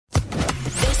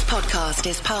podcast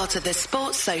is part of the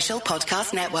Sports Social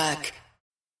Podcast Network.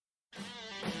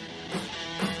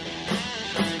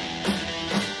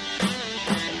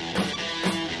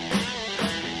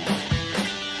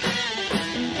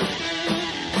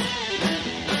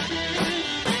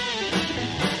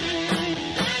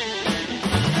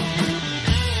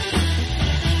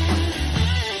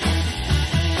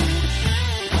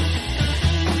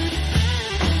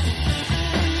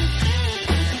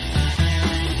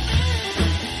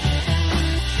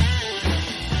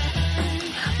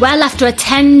 Well, after a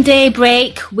 10-day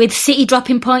break with City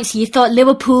dropping points, you thought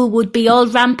Liverpool would be all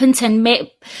rampant and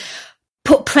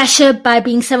put pressure by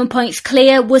being 7 points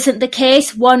clear. Wasn't the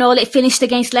case. 1-1 it finished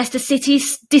against Leicester City.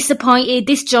 Disappointed,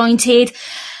 disjointed.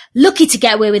 Lucky to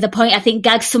get away with a point. I think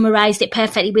Gag summarised it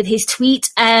perfectly with his tweet.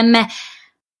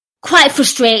 Quite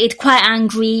frustrated, quite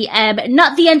angry.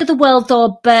 Not the end of the world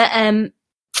though, but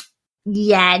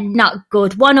yeah, not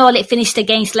good. 1-1 it finished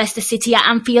against Leicester City at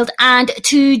Anfield. And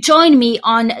to join me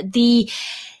on the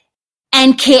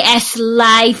NKS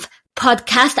Live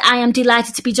podcast, I am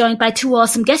delighted to be joined by two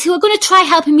awesome guests who are going to try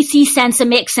helping me see sense and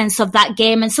make sense of that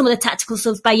game and some of the tactical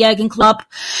subs by Jurgen Klopp.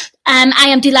 I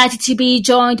am delighted to be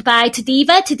joined by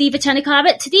Tadiva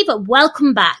Chanikarit. Tadiva,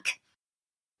 welcome back.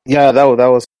 Yeah, that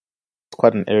was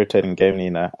quite an irritating game,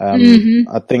 Nina.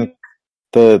 I think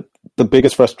the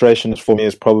biggest frustration for me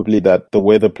is probably that the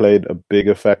weather played a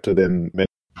bigger factor than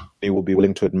many will be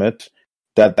willing to admit.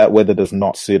 That weather does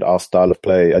not suit our style of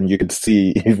play, and you could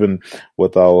see even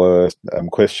with our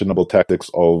questionable tactics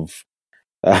of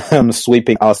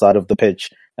sweeping our side of the pitch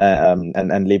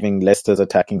and leaving Leicester's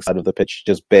attacking side of the pitch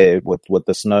just bare with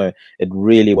the snow. It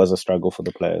really was a struggle for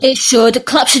the players. It should.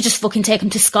 Klopp should just fucking take them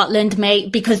to Scotland,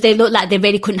 mate, because they look like they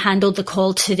really couldn't handle the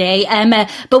cold today.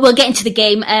 But we'll get into the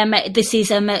game. This is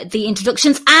the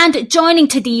introductions. And joining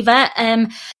Tadiva,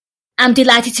 I'm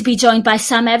delighted to be joined by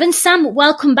Sam Evans. Sam,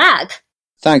 welcome back.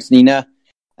 Thanks, Nina.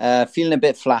 Feeling a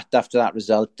bit flat after that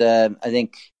result. I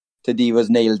think Tadiva's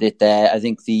nailed it there. I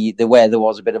think the weather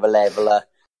was a bit of a leveller.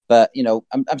 But, you know,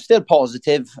 I'm still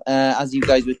positive. As you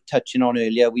guys were touching on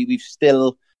earlier, we've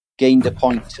still gained a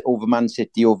point over Man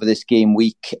City over this game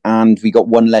week, and we got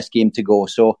one less game to go.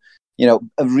 So, you know,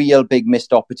 a real big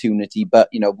missed opportunity. But,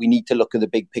 you know, we need to look at the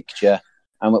big picture,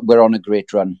 and we're on a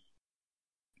great run.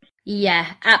 Yeah,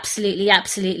 absolutely. And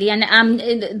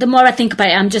the more I think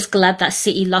about it, I'm just glad that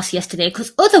City lost yesterday,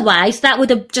 because otherwise that would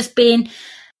have just been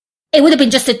a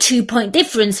 2-point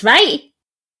difference, right?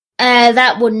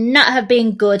 That would not have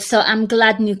been good. So I'm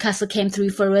glad Newcastle came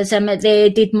through for us. They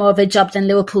did more of a job than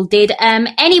Liverpool did.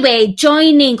 Anyway,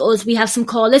 joining us, we have some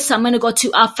callers. So I'm going to go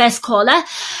to our first caller.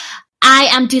 I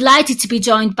am delighted to be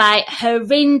joined by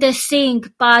Harinder Singh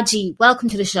Baji. Welcome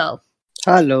to the show.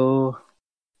 Hello,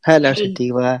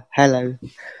 Tadiva. Hello.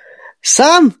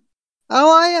 Sam, how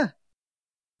are you?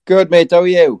 Good, mate. How are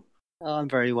you? Oh, I'm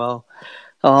very well.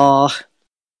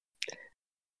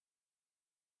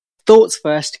 Thoughts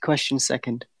first, questions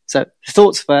second. So,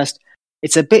 thoughts first.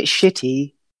 It's a bit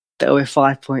shitty that we're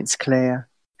 5 points clear.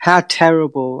 How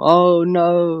terrible. Oh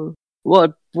no.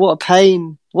 What a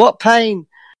pain. What pain.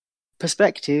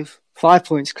 Perspective, 5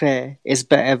 points clear is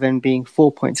better than being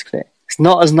 4 points clear. It's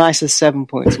not as nice as 7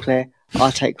 points clear.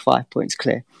 I'll take 5 points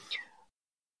clear.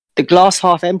 The glass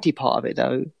half empty part of it,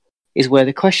 though, is where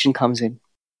the question comes in,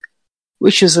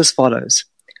 which is as follows.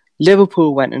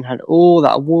 Liverpool went and had all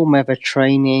that warm weather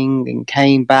training and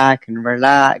came back and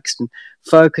relaxed and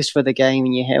focused for the game,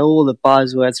 and you hear all the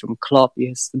buzzwords from Klopp, you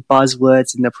hear the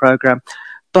buzzwords in the programme.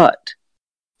 But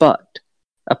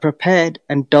a prepared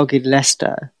and dogged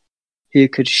Leicester, who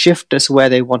could shift us where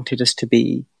they wanted us to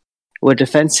be, were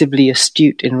defensively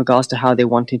astute in regards to how they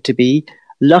wanted to be.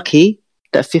 Lucky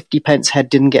that 50 pence head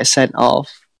didn't get sent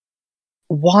off.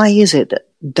 Why is it that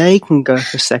they can go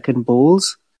for second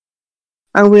balls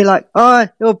and we're like, oh,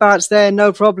 it'll bounce there,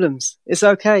 no problems, it's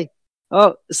okay.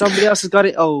 Oh, somebody else has got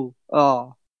it. Oh,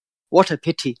 what a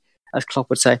pity, as Klopp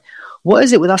would say. What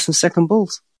is it with us and second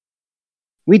balls?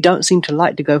 We don't seem to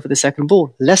like to go for the second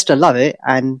ball. Leicester love it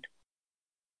and,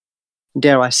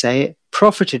 dare I say it,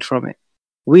 profited from it.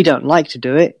 We don't like to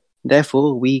do it,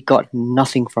 therefore we got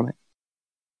nothing from it.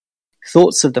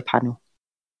 Thoughts of the panel?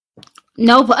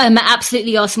 No, but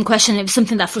absolutely awesome question. It was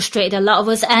something that frustrated a lot of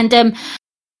us. And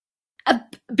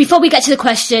before we get to the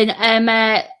question,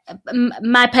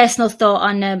 my personal thought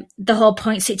on the whole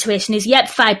point situation is,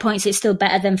 5 points is still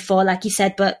better than 4, like you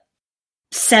said, but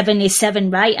 7 is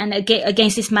 7, right? And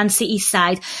against this Man City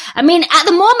side, I mean, at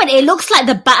the moment it looks like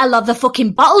the battle of the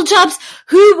fucking bottle jobs.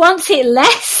 Who wants it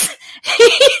less? Do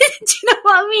you know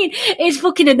what I mean? It's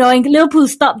fucking annoying. Liverpool,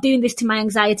 stop doing this to my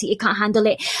anxiety. It can't handle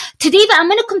it. Tadiva, I'm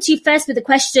going to come to you first with a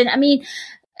question. I mean,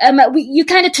 you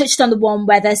kind of touched on the warm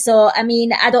weather, so I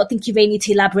mean, I don't think you really need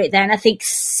to elaborate there, and I think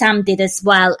Sam did as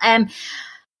well.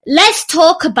 Let's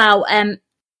talk about,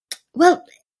 well,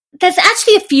 there's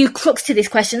actually a few crooks to this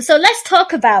question, so let's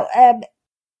talk about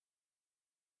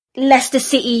Leicester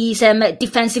City's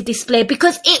defensive display,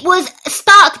 because it was a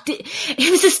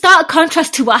stark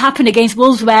contrast to what happened against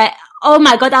Wolves, where, oh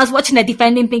my God, I was watching their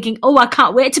defending thinking, oh, I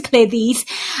can't wait to play these.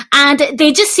 And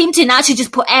they just seem to naturally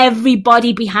just put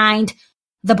everybody behind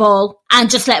the ball and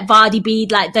just let Vardy be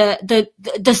like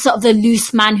the sort of the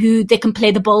loose man who they can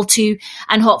play the ball to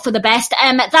and hope for the best.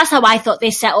 That's how I thought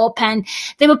they set up, and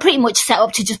they were pretty much set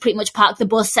up to just pretty much park the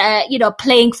bus,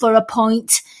 playing for a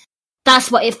point. That's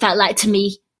what it felt like to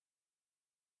me.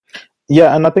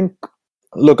 Yeah, and I think,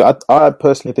 look, I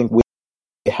personally think we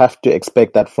have to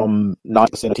expect that from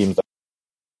 90% of teams that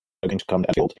are going to come down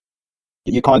the field.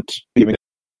 You can't be giving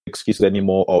excuses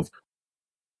anymore of,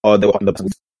 oh, they were on the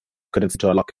couldn't sit to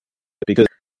our luck, because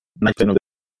 90% of the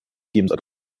teams are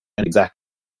exactly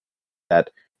that,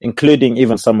 including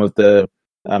even some of the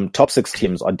top 6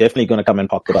 teams are definitely going to come and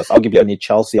park the bus. I'll give you only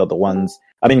Chelsea are the ones,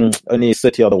 only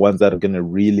City are the ones that are going to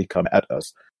really come at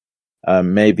us.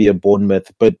 Maybe a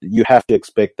Bournemouth, but you have to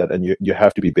expect that, and you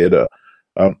have to be better.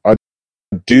 I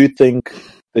do think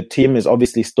the team is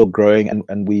obviously still growing,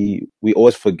 and we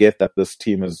always forget that this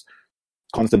team is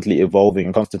constantly evolving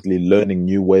and constantly learning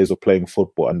new ways of playing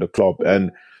football under Klopp.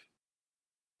 And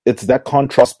it's that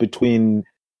contrast between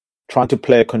trying to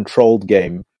play a controlled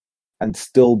game and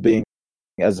still being,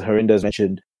 as Harinder has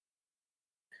mentioned,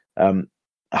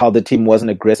 how the team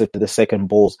wasn't aggressive to the second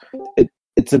balls.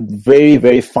 It's a very,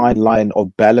 very fine line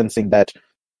of balancing that,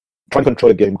 trying to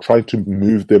control the game, trying to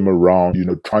move them around,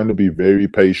 trying to be very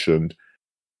patient,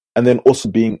 and then also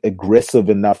being aggressive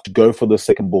enough to go for the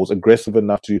second balls, aggressive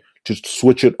enough to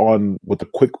switch it on with a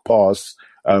quick pass.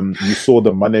 You saw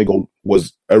the Mane goal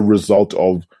was a result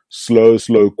of slow,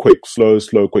 quick.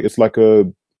 It's like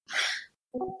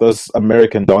those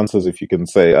American dancers, if you can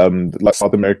say, like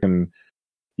South American,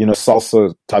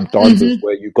 salsa type dances,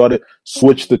 where you got to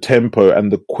switch the tempo,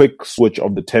 and the quick switch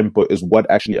of the tempo is what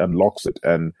actually unlocks it.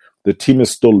 And the team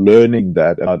is still learning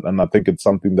that, and I think it's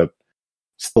something that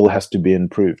still has to be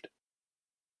improved.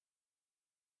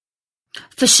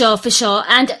 For sure.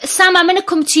 And Sam, I'm going to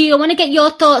come to you. I want to get your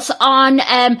thoughts on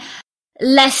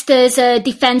Leicester's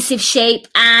defensive shape,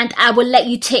 and I will let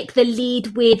you take the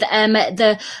lead with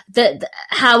the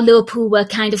how Liverpool were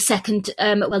kind of second,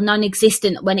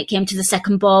 non-existent when it came to the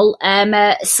second ball.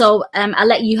 So I'll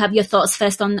let you have your thoughts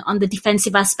first on the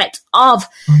defensive aspect of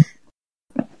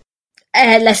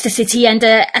Leicester City, and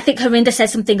I think Harinder said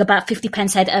something about 50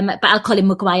 pence head, but I'll call him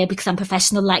Maguire because I'm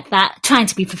professional like that, trying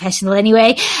to be professional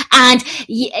anyway. And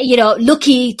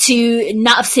lucky to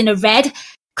not have seen a red,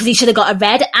 because he should have got a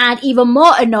red, and even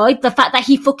more annoyed the fact that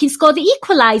he fucking scored the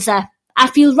equaliser. I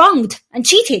feel wronged and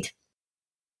cheated.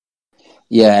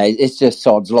 Yeah, it's just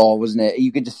sod's law, wasn't it?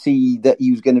 You could just see that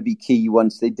he was going to be key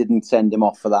once they didn't send him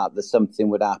off for that something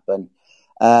would happen.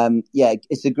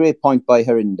 It's a great point by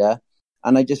Harinder.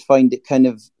 And I just find it kind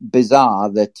of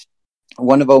bizarre that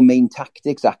one of our main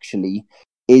tactics actually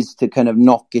is to kind of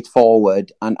knock it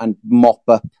forward and mop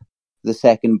up the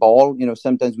second ball.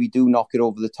 Sometimes we do knock it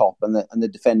over the top, and the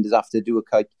defenders have to do a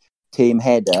quite tame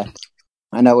header,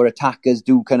 and our attackers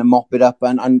do kind of mop it up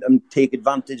and take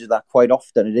advantage of that quite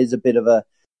often. It is a bit of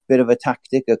a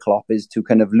tactic of Klopp, is to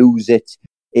kind of lose it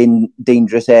in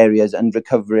dangerous areas and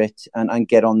recover it and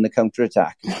get on the counter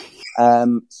attack.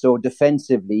 So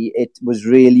defensively, it was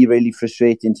really, really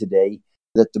frustrating today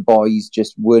that the boys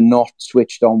just were not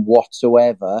switched on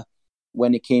whatsoever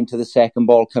when it came to the second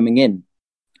ball coming in.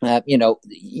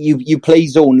 You play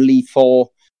zonally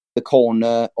for the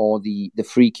corner or the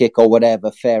free kick or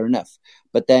whatever, fair enough.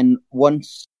 But then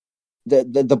once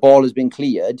the ball has been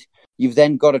cleared, you've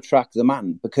then got to track the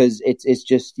man, because it's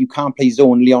just, you can't play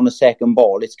zonally on a second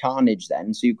ball. It's carnage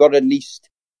then. So you've got to at least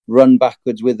run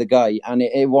backwards with the guy, and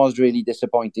it was really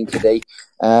disappointing today.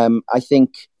 I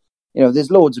think,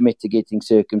 there's loads of mitigating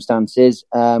circumstances.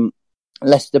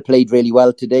 Leicester played really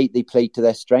well today. They played to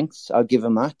their strengths. I'll give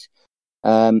them that.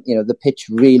 The pitch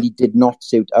really did not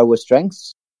suit our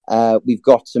strengths. We've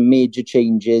got some major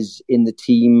changes in the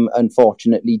team,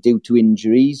 unfortunately, due to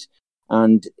injuries.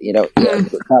 And,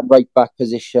 that right back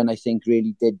position, I think,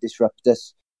 really did disrupt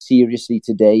us seriously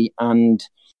today. And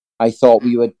I thought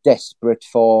we were desperate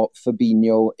for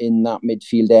Fabinho in that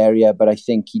midfield area, but I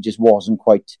think he just wasn't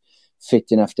quite fit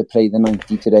enough to play the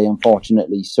 90 today,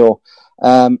 unfortunately. So,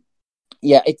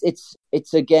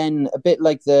 it's again a bit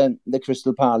like the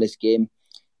Crystal Palace game.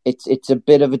 It's a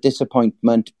bit of a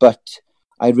disappointment, but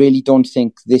I really don't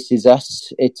think this is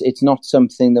us. It's not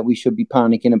something that we should be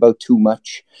panicking about too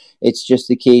much. It's just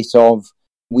a case of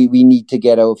we need to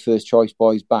get our first choice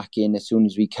boys back in as soon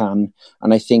as we can.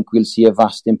 And I think we'll see a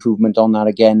vast improvement on that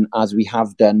again, as we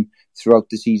have done throughout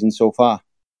the season so far.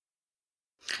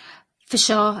 For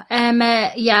sure.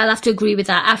 Yeah, I'll have to agree with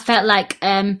that. I felt like,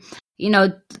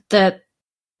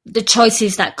 the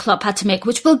choices that Klopp had to make,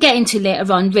 which we'll get into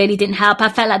later on, really didn't help. I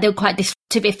felt like they were quite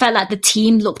disruptive. It felt like the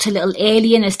team looked a little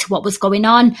alien as to what was going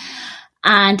on,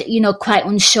 and quite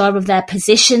unsure of their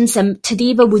positions.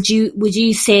 Tadiva, would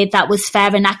you say that was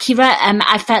fair and accurate?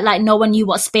 I felt like no one knew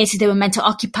what spaces they were meant to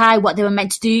occupy, what they were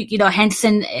meant to do.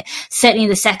 Henderson, certainly in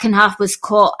the second half, was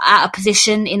caught out of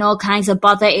position in all kinds of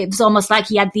bother. It was almost like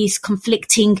he had these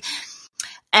conflicting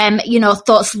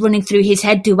thoughts running through his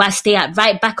head. Do I stay at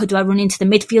right back or do I run into the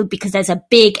midfield? Because there's a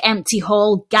big empty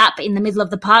hole gap in the middle of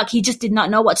the park. He just did not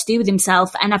know what to do with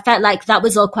himself. And I felt like that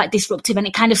was all quite disruptive, and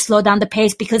it kind of slowed down the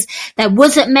pace because there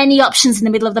wasn't many options in the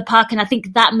middle of the park. And I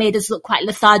think that made us look quite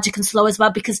lethargic and slow as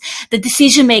well, because the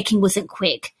decision making wasn't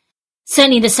quick.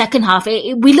 Certainly in the second half,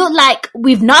 we look like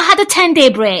we've not had a 10-day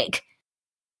break.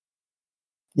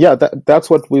 Yeah, that's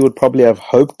what we would probably have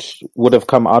hoped would have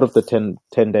come out of the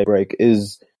 10-day break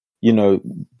is,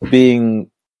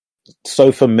 being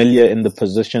so familiar in the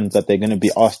positions that they're going to be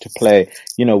asked to play.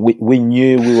 We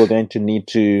knew we were going to need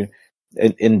to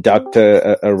induct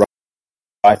a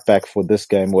right back for this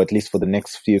game, or at least for the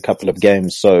next couple of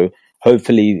games. So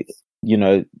hopefully,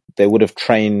 they would have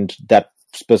trained that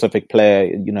specific player.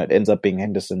 It ends up being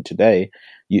Henderson today.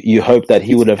 You hope that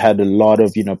he would have had a lot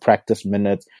of, practice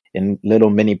minutes in little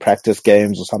mini practice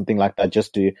games or something like that,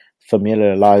 just to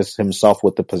familiarize himself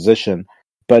with the position.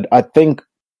 But I think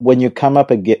when you come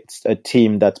up against a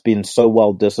team that's been so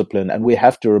well disciplined, and we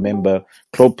have to remember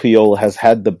Claude Puel has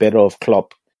had the better of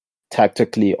Klopp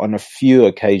tactically on a few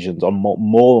occasions, on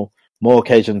more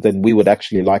occasions than we would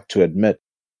actually like to admit.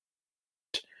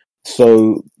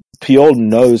 So Puel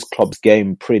knows Klopp's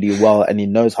game pretty well, and he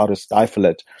knows how to stifle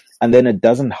it. And then it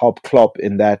doesn't help Klopp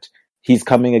in that he's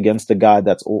coming against a guy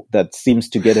that seems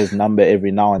to get his number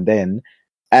every now and then,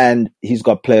 and he's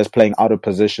got players playing out of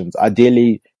positions.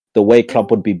 Ideally, the way Klopp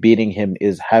would be beating him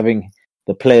is having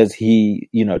the players he,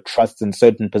 trusts in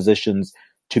certain positions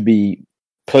to be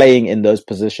playing in those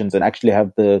positions and actually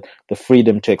have the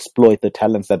freedom to exploit the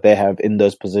talents that they have in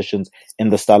those positions in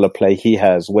the style of play he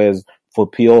has. Whereas for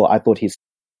Puel, I thought he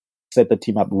set the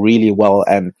team up really well.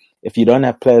 And if you don't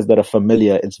have players that are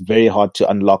familiar, it's very hard to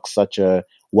unlock such a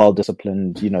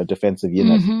well-disciplined, defensive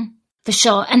unit. Mm-hmm. For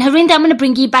sure. And Harinder, I'm going to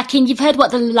bring you back in. You've heard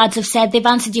what the lads have said. They've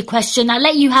answered your question. I'll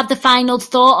let you have the final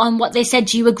thought on what they said.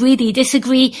 Do you agree? Do you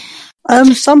disagree?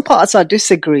 Some parts I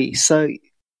disagree. So,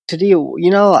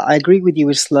 I agree with you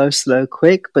with slow,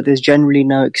 quick, but there's generally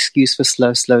no excuse for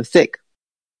slow, thick.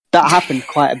 That happened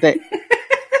quite a bit.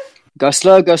 Go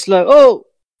slow. Oh,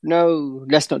 no,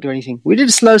 let's not do anything. We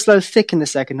did slow, thick in the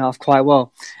second half quite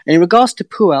well. And in regards to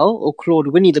Puel, or Claude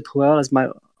Winnie the Puel,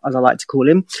 as I like to call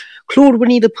him, Claude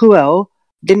Winnie the Puel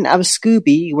didn't have a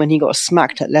Scooby when he got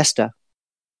smacked at Leicester.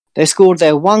 They scored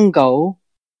their one goal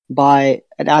by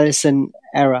an Alisson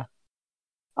error.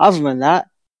 Other than that,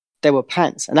 they were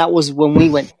pants. And that was when we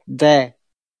went there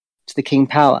to the King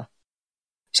Power.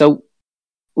 So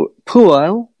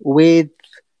Puel with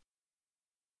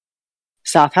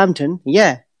Southampton,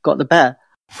 got the better.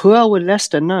 Puel with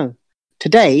Leicester, no.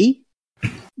 Today,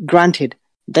 granted,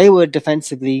 they were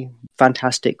defensively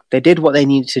fantastic. They did what they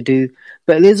needed to do.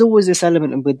 But there's always this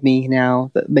element with me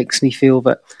now that makes me feel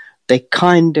that we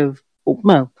kind of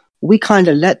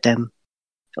let them.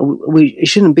 It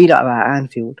shouldn't be that at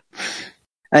Anfield.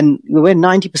 And when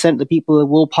 90% of the people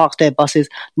will park their buses,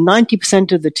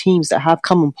 90% of the teams that have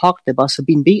come and parked their bus have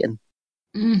been beaten.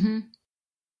 Mm-hmm.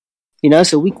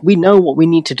 So we know what we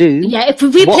need to do. Yeah, if we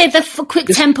replay the quick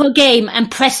tempo game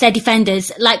and press their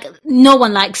defenders, no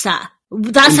one likes that.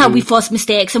 That's how we force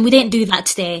mistakes, and we didn't do that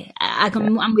today.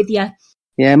 I'm with you.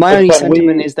 Yeah, my only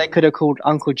sentiment is they could have called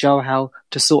Uncle Joe Howe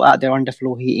to sort out their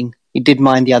underfloor heating. He did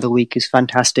mine the other week. It's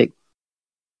fantastic.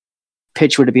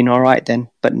 Pitch would have been all right then,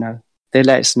 but no. They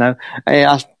let us know.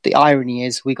 The irony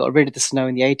is we got rid of the snow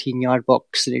in the 18-yard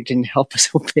box, and it didn't help us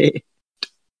a bit.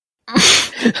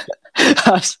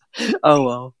 Oh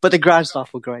well, but the ground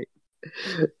staff were great.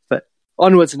 But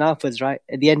onwards and upwards, right?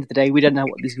 At the end of the day, we don't know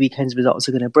what these weekend's results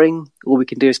are going to bring. All we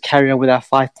can do is carry on with our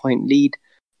 5-point lead,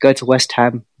 go to West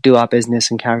Ham, do our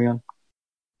business, and carry on.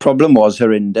 Problem was,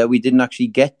 Harinder, we didn't actually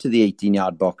get to the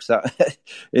 18-yard box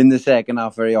in the second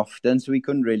half very often, so we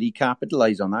couldn't really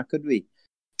capitalise on that, could we?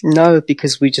 No,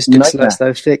 because we just did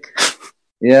slow, thick.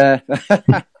 Yeah.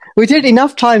 We did it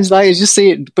enough times, like, you just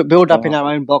see it build up in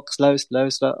our own box, slow.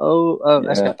 Let's go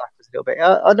backwards a little bit.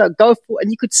 No, go forward.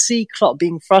 And you could see Klopp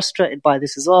being frustrated by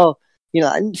this as well.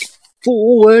 And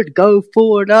forward, go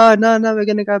forward. Oh, no, we're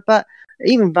going to go back.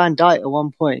 Even Van Dijk at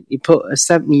one point, he put a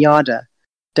 70-yarder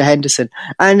to Henderson.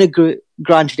 And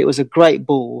granted, it was a great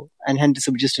ball, and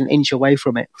Henderson was just an inch away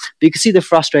from it. But you could see the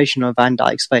frustration on Van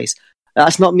Dijk's face.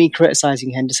 That's not me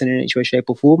criticising Henderson in any way, shape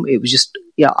or form. It was just,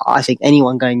 I think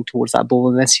anyone going towards that ball,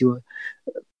 unless you were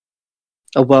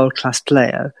a world-class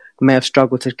player, may have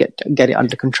struggled to get it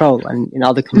under control. And in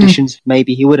other conditions,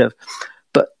 maybe he would have.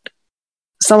 But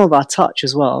some of our touch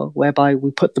as well, whereby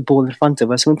we put the ball in front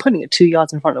of us, and we're putting it 2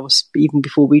 yards in front of us even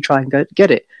before we try and go get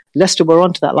it. Leicester were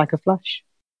onto that like a flash.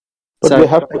 But we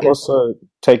have to also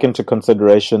take into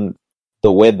consideration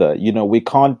the weather. We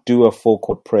can't do a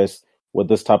full-court press with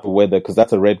this type of weather, because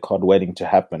that's a red card waiting to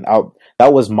happen.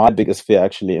 That was my biggest fear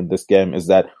actually in this game, is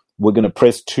that we're going to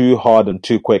press too hard and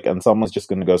too quick, and someone's just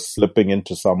going to go slipping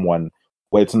into someone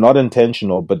where it's not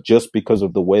intentional, but just because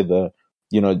of the weather,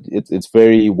 it's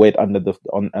very wet under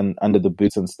the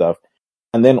boots and stuff.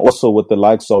 And then also with the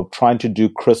likes of trying to do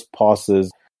crisp passes,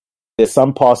 there's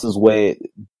some passes where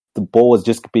the ball was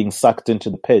just being sucked into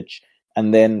the pitch,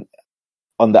 and then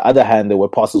on the other hand, there were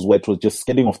passes where it was just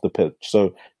skidding off the pitch.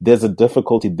 So there's a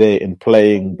difficulty there in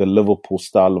playing the Liverpool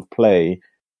style of play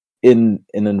in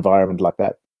an environment like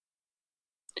that.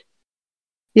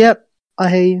 Yep, I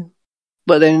hear you.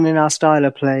 But then in our style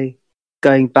of play,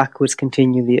 going backwards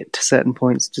continually at certain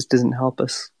points just doesn't help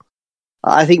us.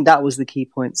 I think that was the key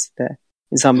points there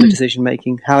in some of the decision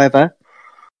making. However,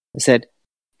 I said at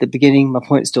the beginning, my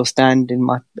points still stand in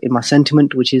my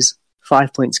sentiment, which is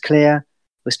 5 points clear.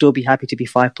 We'll still be happy to be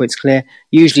 5 points clear.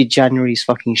 Usually January's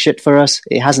fucking shit for us.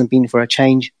 It hasn't been for a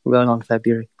change. We're on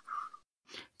February.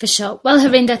 For sure. Well,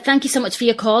 Harinder, thank you so much for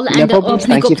your call and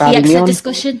opening up the extra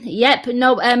discussion. Yep.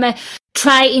 No,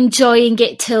 try enjoying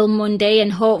it till Monday,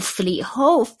 and hopefully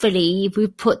we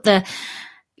put the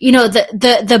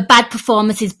bad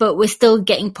performances, but we're still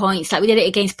getting points. Like we did it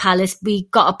against Palace. We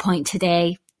got a point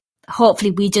today. Hopefully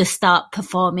we just start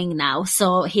performing now.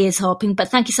 So here's hoping. But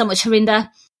thank you so much, Harinder.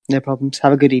 No problems.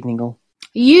 Have a good evening, all.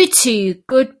 You too.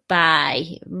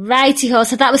 Goodbye. Righty-ho.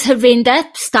 So that was Harinder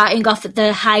starting off at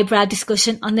the highbrow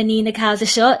discussion on the Nina Kauser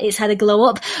show. It's had a glow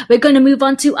up. We're going to move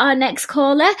on to our next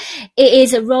caller. It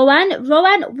is Rowan.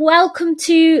 Rowan, welcome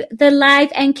to the live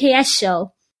NKS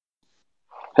show.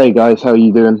 Hey guys, how are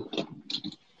you doing?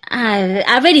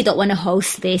 I really don't want to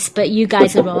host this, but you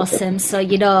guys are awesome. So,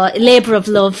 labour of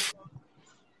love.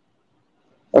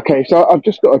 Okay, so I've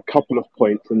just got a couple of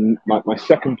points, and my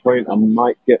second point, I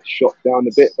might get shot down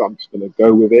a bit, but I'm just going to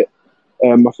go with it.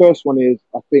 My first one is,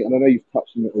 I think, and I know you've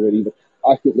touched on it already, but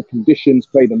I think the conditions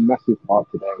played a massive part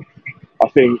today. I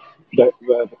think that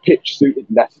the pitch suited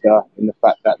Leicester in the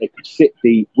fact that they could sit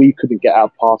deep, we couldn't get our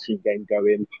passing game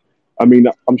going. I mean,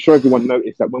 I'm sure everyone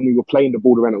noticed that when we were playing the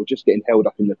ball around, it was just getting held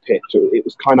up in the pitch. So it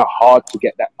was kind of hard to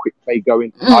get that quick play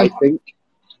going, I think.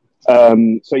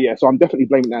 So I'm definitely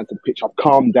blaming that to the pitch. I've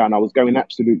calmed down. I was going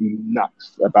absolutely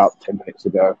nuts about 10 minutes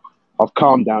ago. I've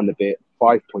calmed down a bit.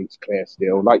 5 points clear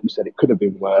still. Like you said, it could have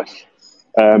been worse.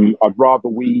 I'd rather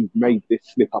we made this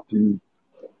slip up and,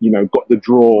 got the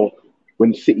draw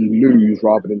when City lose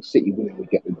rather than City winning and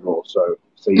get the draw. So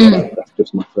that's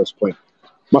just my first point.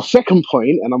 My second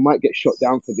point, and I might get shot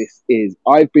down for this, is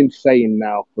I've been saying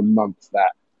now for months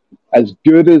that as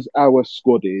good as our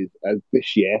squad is as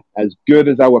this year, as good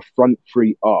as our front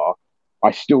three are,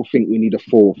 I still think we need a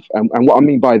fourth. And what I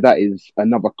mean by that is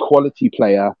another quality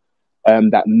player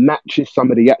that matches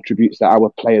some of the attributes that our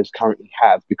players currently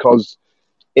have. Because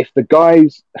if the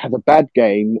guys have a bad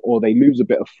game or they lose a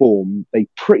bit of form, they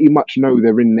pretty much know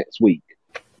they're in next week.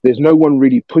 There's no one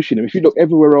really pushing them. If you look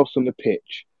everywhere else on the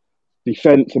pitch,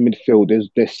 defence and midfield,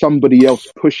 there's somebody else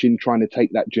pushing, trying to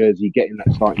take that jersey, getting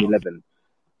that starting 11.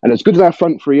 And as good as our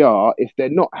front three are, if they're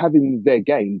not having their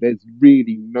game, there's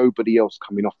really nobody else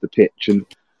coming off the pitch. And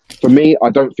for me,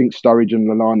 I don't think Sturridge and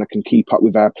Lallana can keep up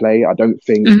with our play. I don't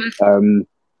think,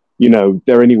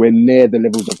 they're anywhere near the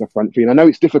levels of the front three. And I know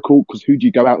it's difficult because who do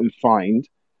you go out and find?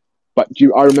 But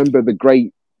I remember the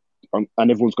great, and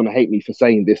everyone's going to hate me for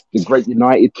saying this, the great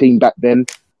United team back then.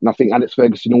 And I think Alex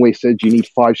Ferguson always said you need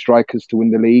 5 strikers to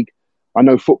win the league. I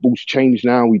know football's changed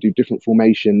now. We do different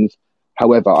formations.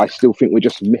 However, I still think we're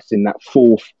just missing that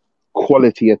fourth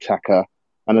quality attacker.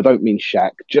 And I don't mean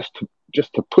Shaq, just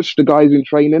to push the guys in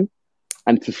training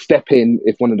and to step in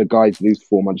if one of the guys lose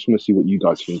form. I just want to see what you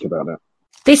guys think about that.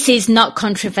 This is not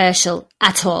controversial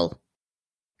at all.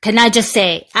 Can I just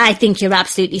say, I think you're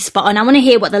absolutely spot on. I want to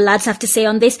hear what the lads have to say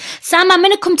on this. Sam, I'm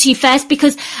going to come to you first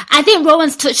because I think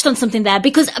Rowan's touched on something there,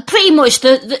 because pretty much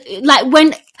like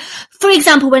when, for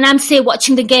example, when I'm say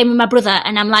watching the game with my brother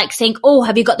and I'm like saying, oh,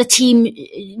 have you got the team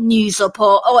news up?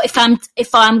 Or if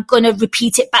I'm going to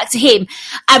repeat it back to him,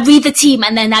 I read the team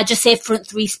and then I just say front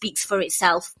three speaks for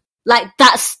itself. Like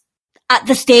that's at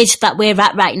the stage that we're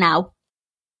at right now.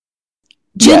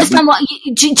 Do you understand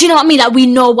do you know what I mean? Like, we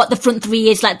know what the front three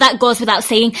is. Like, that goes without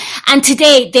saying. And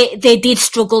today, they did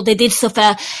struggle. They did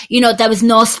suffer. You know, there was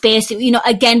no space. You know,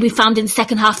 again, we found in the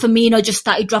second half, Firmino just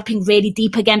started dropping really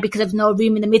deep again because of no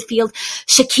room in the midfield.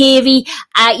 Shaqiri,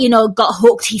 you know, got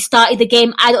hooked. He started the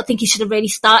game. I don't think he should have really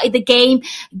started the game,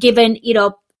 given, you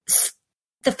know,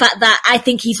 the fact that I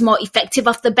think he's more effective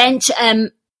off the bench. I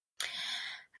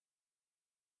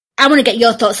want to get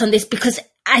your thoughts on this, because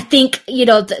I think, you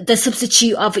know, the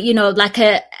substitute of, you know, like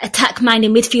a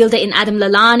attack-minded midfielder in Adam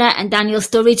Lallana and Daniel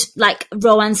Sturridge, like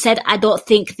Rowan said, I don't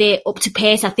think they're up to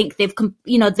pace. I think they've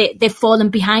fallen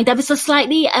behind ever so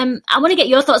slightly. I want to get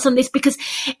your thoughts on this, because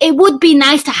it would be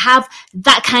nice to have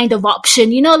that kind of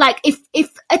option. You know, like if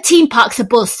a team parks a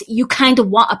bus, you kind of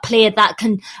want a player that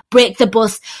can break the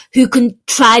bus, who can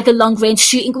try the long-range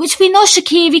shooting, which we know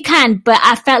Shaqiri can, but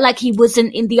I felt like he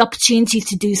wasn't in the opportunities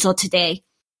to do so today.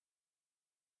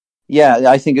 Yeah,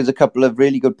 I think there's a couple of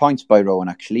really good points by Rowan,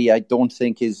 actually. I don't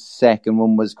think his second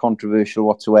one was controversial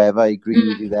whatsoever. I agree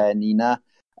with you there, Nina.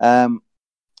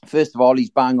 First of all,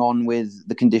 he's bang on with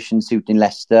the conditions suiting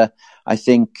Leicester. I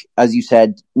think, as you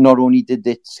said, not only did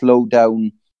it slow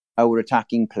down our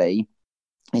attacking play,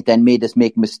 it then made us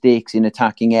make mistakes in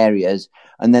attacking areas,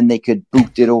 and then they could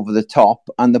boot it over the top,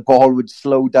 and the ball would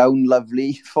slow down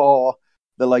lovely for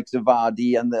the likes of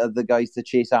Vardy and the guys to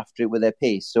chase after it with their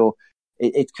pace. So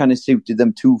it kind of suited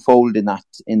them twofold in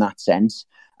that sense.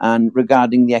 And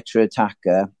regarding the extra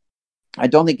attacker, I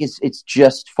don't think it's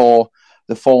just for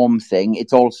the form thing.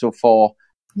 It's also for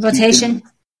rotation,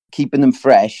 keeping them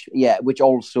fresh. Yeah, which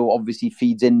also obviously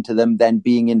feeds into them then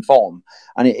being in form.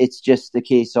 And it's just a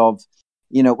case of,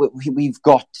 you know, we've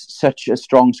got such a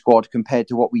strong squad compared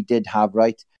to what we did have,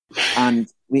 right? And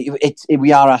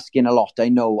we are asking a lot, I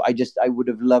know. I would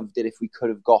have loved it if we could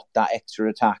have got that extra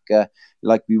attacker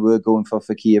like we were going for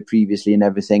Fekir previously and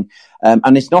everything.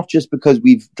 And it's not just because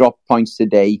we've dropped points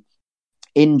today.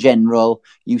 In general,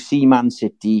 you see Man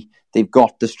City, they've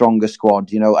got the stronger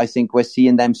squad. You know, I think we're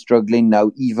seeing them struggling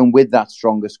now, even with that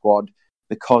stronger squad,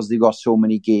 because they've got so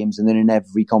many games and they're in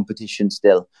every competition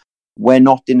still. We're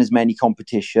not in as many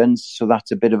competitions, so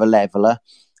that's a bit of a leveler.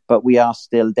 But we are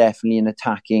still definitely an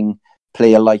attacking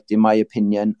player light, in my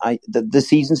opinion. The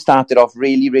season started off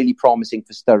really, really promising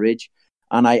for Sturridge,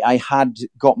 and I had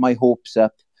got my hopes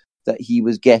up that he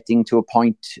was getting to a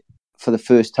point for the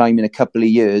first time in a couple of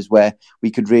years where we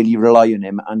could really rely on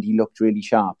him, and he looked really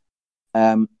sharp.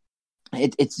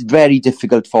 It's very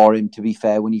difficult for him, to be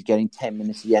fair, when he's getting 10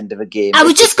 minutes at the end of a game. I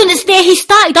was just going to say, he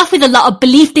started off with a lot of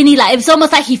belief, didn't he? Like, it was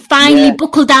almost like he finally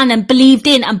buckled down and believed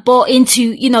in and bought into,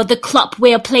 you know, the Klopp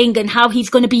way of playing and how he's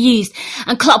going to be used.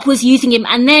 And Klopp was using him.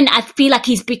 And then I feel like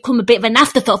he's become a bit of an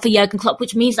afterthought for Jurgen Klopp,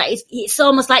 which means that it's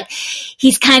almost like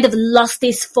he's kind of lost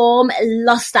his form,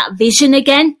 lost that vision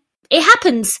again. It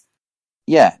happens.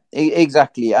 Yeah,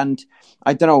 exactly. And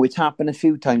I don't know, it's happened a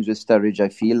few times with Sturridge, I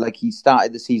feel. Like, he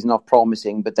started the season off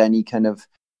promising, but then he kind of,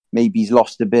 maybe he's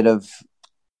lost a bit of,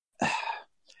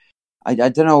 I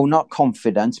don't know, not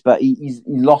confidence, but he's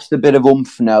lost a bit of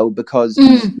oomph now because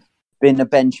he's been a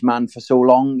bench man for so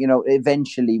long. You know,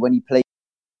 eventually when he plays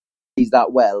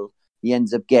that well, he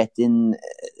ends up getting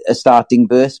a starting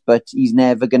burst, but he's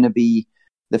never going to be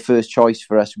the first choice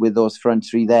for us with those front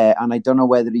three there. And I don't know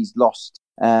whether he's lost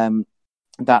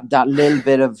that little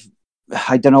bit of,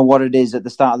 I don't know what it is at the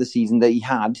start of the season that he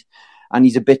had, and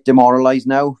he's a bit demoralised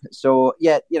now. So,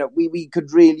 yeah, you know, we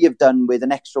could really have done with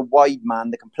an extra wide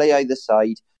man that can play either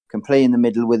side, can play in the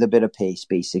middle with a bit of pace,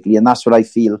 basically. And that's what I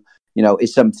feel, you know,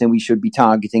 is something we should be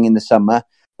targeting in the summer.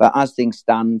 But as things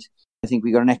stand, I think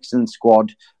we got an excellent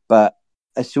squad. But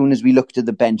as soon as we looked at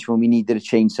the bench when we needed to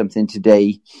change something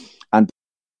today, and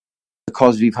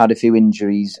because we've had a few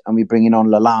injuries and we're bringing on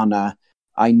Lallana,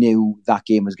 I knew that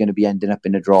game was going to be ending up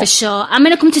in a draw. For sure. I'm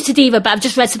going to come to Tadiva, but I've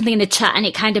just read something in the chat and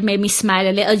it kind of made me smile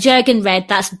a little. Jurgen read,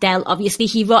 that's Del, obviously.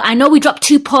 He wrote, I know we dropped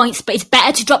 2 points, but it's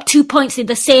better to drop 2 points in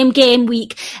the same game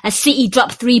week as City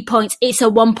dropped 3 points. It's a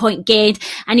 1 point gain.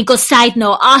 And he goes, side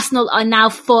note, Arsenal are now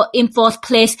in fourth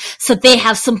place, so they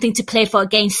have something to play for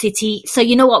against City. So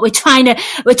you know what? We're trying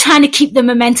to keep the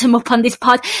momentum up on this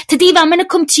pod. Tadiva, I'm going to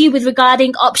come to you with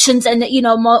regarding options and, you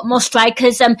know, more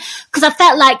strikers. Cause I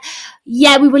felt like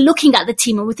yeah, we were looking at the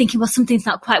team and we're thinking, well, something's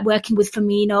not quite working with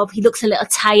Firmino. He looks a little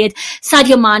tired.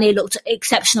 Sadio Mane looked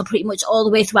exceptional pretty much all the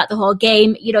way throughout the whole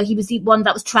game. You know, he was the one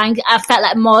that was trying. I felt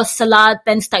like more Salah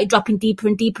then started dropping deeper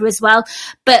and deeper as well.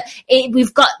 But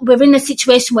we're in a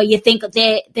situation where you think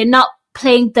they're not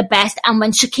playing the best, and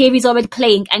when Shaqiri's already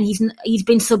playing and he's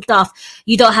been subbed off,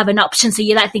 you don't have an option. So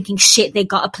you're like thinking, shit, they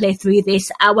got to play through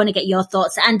this. I want to get your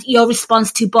thoughts and your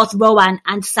response to both Rowan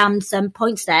and Sam's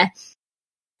points there.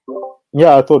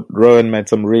 Yeah, I thought Rowan made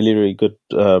some really, really good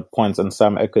points, and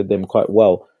Sam echoed them quite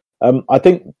well. I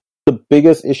think the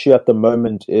biggest issue at the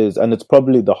moment is, and it's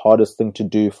probably the hardest thing to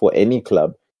do for any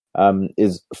club,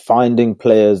 is finding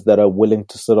players that are willing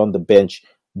to sit on the bench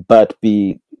but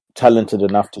be talented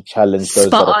enough to challenge those.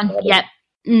 Spot on, yep.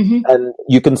 Mm-hmm. And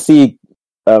you can see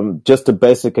just a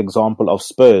basic example of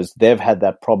Spurs. They've had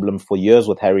that problem for years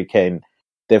with Harry Kane.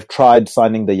 They've tried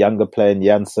signing the younger player,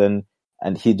 Janssen,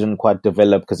 and he didn't quite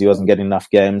develop because he wasn't getting enough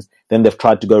games. Then they've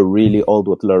tried to go really old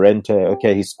with Llorente.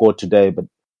 Okay, he scored today, but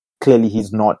clearly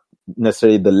he's not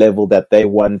necessarily the level that they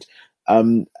want.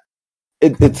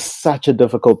 It's such a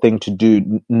difficult thing to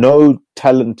do. No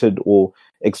talented or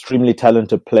extremely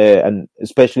talented player, and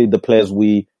especially the players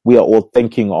we are all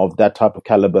thinking of, that type of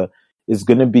caliber, is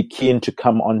going to be keen to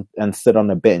come on and sit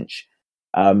on a bench.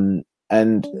 And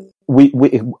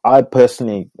I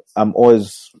personally, I'm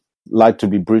always like to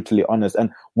be brutally honest,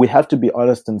 and we have to be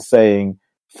honest in saying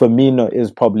Firmino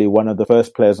is probably one of the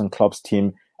first players in Klopp's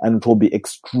team, and it will be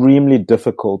extremely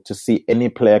difficult to see any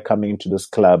player coming into this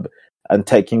club and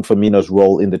taking Firmino's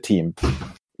role in the team.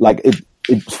 Like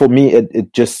for me,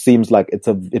 it just seems like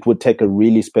it would take a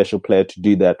really special player to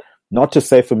do that. Not to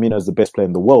say Firmino is the best player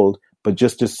in the world, but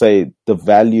just to say the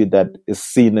value that is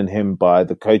seen in him by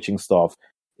the coaching staff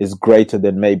is greater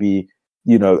than maybe,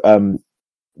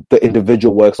 the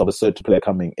individual works of a certain player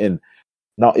coming in.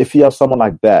 Now, if you have someone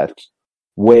like that,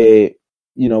 where,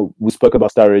 we spoke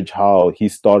about Sturridge, how he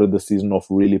started the season off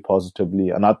really positively,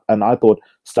 and I thought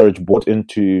Sturridge bought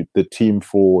into the team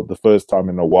for the first time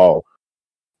in a while.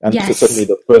 And yes. Certainly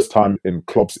the first time in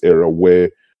Klopp's era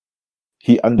where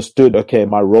he understood, okay,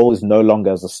 my role is no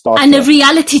longer as a starter. And a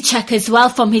reality check as well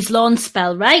from his loan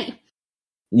spell, right?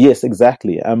 Yes,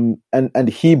 exactly. And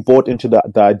he bought into the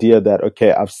idea that,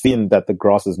 okay, I've seen that the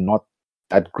grass is not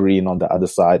that green on the other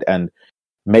side, and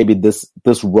maybe this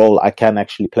role, I can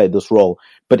actually play this role.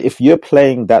 But if you're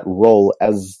playing that role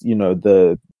as,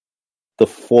 the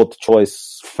fourth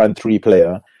choice front three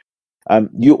player,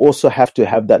 you also have to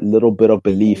have that little bit of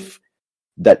belief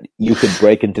that you could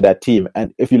break into that team.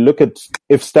 And if you look at,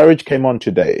 if Sturridge came on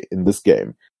today in this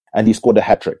game and he scored a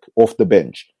hat-trick off the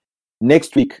bench,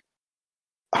 next week,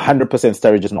 100%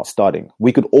 Sturridge is not starting.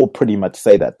 We could all pretty much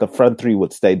say that. The front three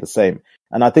would stay the same.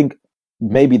 And I think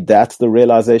maybe that's the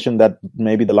realization that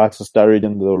maybe the likes of Sturridge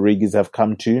and the Origis have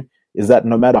come to, is that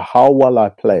no matter how well I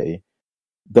play,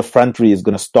 the front three is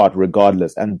going to start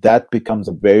regardless. And that becomes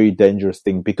a very dangerous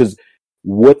thing, because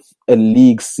with a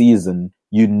league season,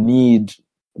 you need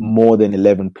more than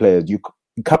 11 players.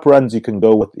 Cup runs, you can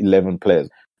go with 11 players.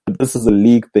 But this is a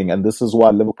league thing, and this is why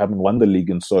Liverpool haven't won the league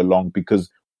in so long, because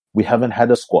we haven't had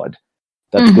a squad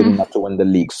that's good enough to win the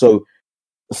league. So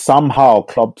somehow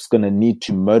Klopp's going to need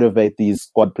to motivate these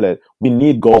squad players. We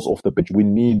need goals off the pitch. We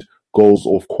need goals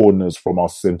off corners from our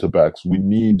centre-backs. We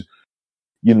need,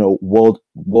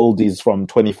 worldies from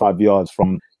 25 yards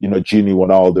from, Gini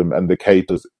Wijnaldum and the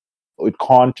Keiters. It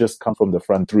can't just come from the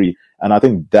front three. And I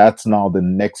think that's now the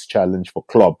next challenge for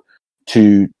Klopp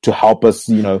to help us,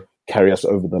 carry us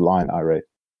over the line, I rate.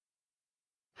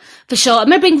 For sure. I'm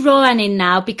going to bring Rowan in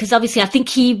now, because obviously I think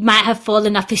he might have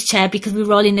fallen off his chair because we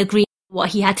were all in agreement with what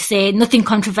he had to say. Nothing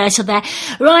controversial there.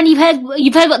 Rowan, you've heard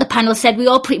what the panel said. We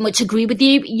all pretty much agree with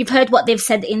you. You've heard what they've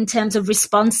said in terms of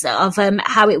response of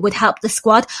how it would help the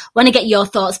squad. Want to get your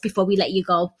thoughts before we let you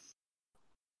go.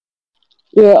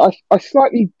 Yeah, I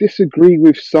slightly disagree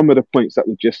with some of the points that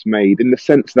were just made, in the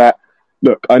sense that,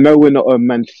 look, I know we're not a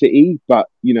Man City, but,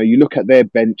 you look at their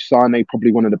bench. Sane,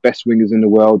 probably one of the best wingers in the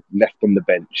world, left on the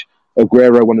bench.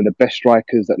 Aguero, one of the best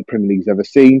strikers that the Premier League's ever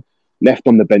seen, left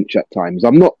on the bench at times.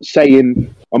 I'm not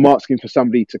saying I'm asking for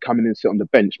somebody to come in and sit on the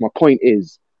bench. My point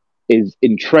is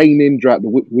in training, throughout the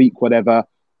week, whatever,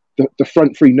 the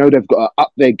front three know they've got to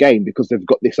up their game, because they've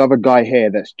got this other guy here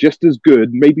that's just as good,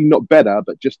 maybe not better,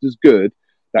 but just as good,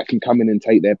 that can come in and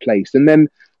take their place. And then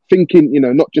thinking,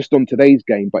 not just on today's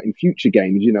game, but in future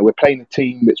games, we're playing a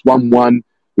team that's 1-1.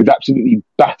 We've absolutely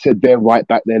battered their right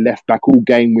back, their left back all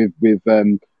game with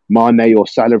Mane or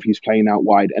Salah if he's playing out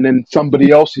wide. And then somebody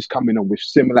else is coming on with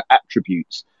similar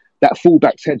attributes. That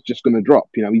fullback's head's just going to drop.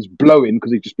 He's blowing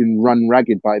because he's just been run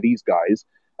ragged by these guys.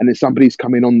 and then somebody's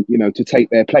coming on, to take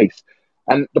their place.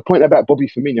 And the point about Bobby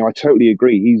Firmino, I totally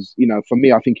agree. He's, for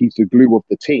me, I think he's the glue of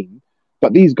the team.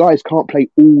 But these guys can't play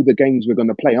all the games we're going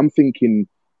to play. I'm thinking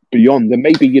beyond. And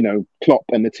maybe, Klopp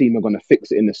and the team are going to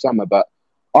fix it in the summer. But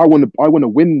I want to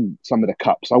win some of the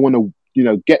cups. I want to,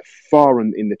 get far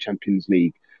in the Champions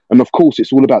League. And of course,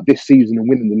 it's all about this season and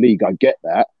winning the league. I get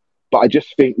that. But I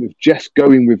just think with just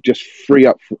going with just three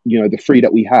up, the three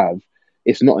that we have,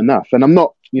 it's not enough. And I'm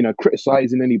not,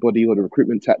 criticising anybody or the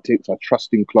recruitment tactics. I trust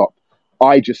in Klopp.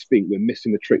 I just think we're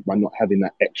missing the trick by not having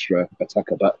that extra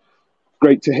attacker. But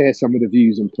great to hear some of the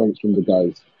views and points from the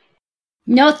guys.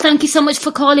 No, thank you so much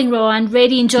for calling, Rowan.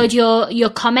 Really enjoyed your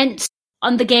comments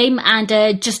on the game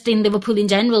and just in Liverpool in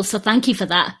general. So thank you for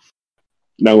that.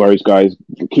 No worries, guys.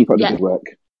 Keep up the good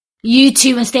work. You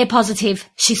too, and stay positive,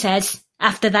 she says,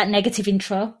 after that negative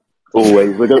intro.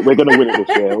 Always. We're going to win it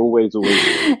this year. Always.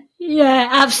 Yeah,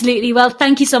 absolutely. Well,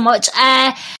 thank you so much.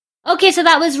 Okay, so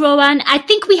that was Rowan. I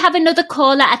think we have another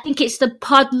caller. I think it's the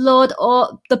pod lord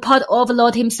or the pod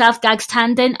overlord himself, Gags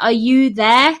Tandon. Are you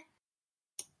there?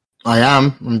 I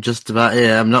am. I'm just about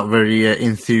here. I'm not very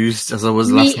enthused as I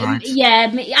was last night.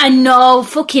 Yeah, I know.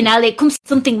 Fucking hell. It comes to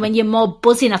something when you're more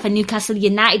buzzing off a Newcastle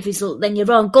United result than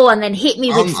your own. Go on then, hit me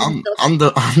with some stuff. On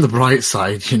the bright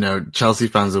side, Chelsea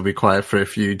fans will be quiet for a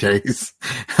few days.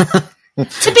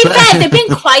 To be fair, they've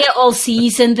been quiet all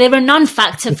season. They're a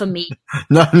non-factor for me.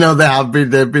 No, they have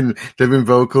been. They've been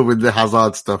vocal with the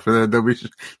Hazard stuff.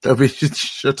 They'll be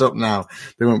shut up now.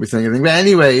 They won't be saying anything. But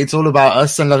anyway, it's all about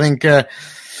us, and I think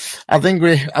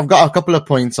I've got a couple of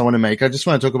points I want to make. I just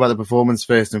want to talk about the performance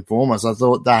first and foremost. I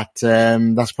thought that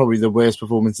that's probably the worst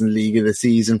performance in the league of the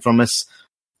season from us.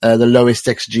 The lowest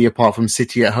XG apart from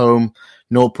City at home,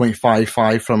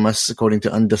 0.55 from us according to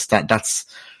Understat. That's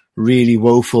really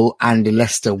woeful. And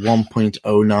Leicester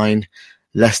 1.09.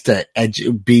 Leicester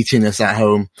beating us at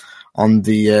home on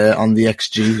the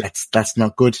XG. That's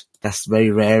not good. That's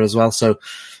very rare as well. So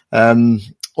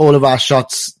all of our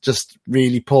shots just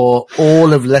really poor.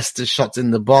 All of Leicester's shots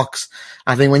in the box.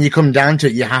 I think when you come down to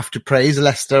it, you have to praise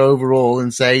Leicester overall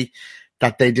and say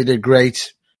that they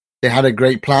had a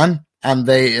great plan and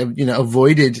they,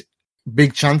 avoided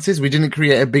big chances. We didn't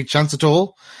create a big chance at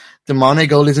all. The Mane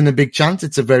goal isn't a big chance.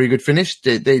 It's a very good finish.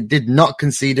 They did not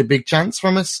concede a big chance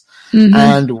from us. Mm-hmm.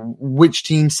 And which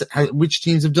teams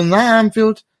have done that at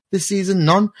Anfield this season?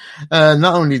 None.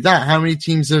 Not only that, how many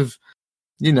teams have,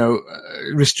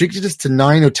 restricted us to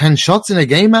 9 or 10 shots in a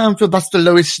game at Anfield? That's the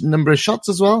lowest number of shots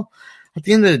as well. At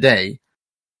the end of the day,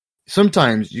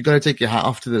 sometimes you got to take your hat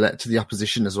off to the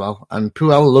opposition as well. And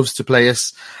Puel loves to play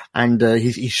us, and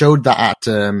he showed that at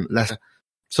Leicester.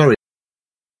 Sorry,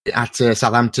 at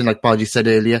Southampton, like Bargy said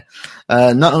earlier.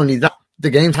 Not only that,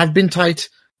 the games have been tight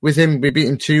with him. We beat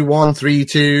him 2-1,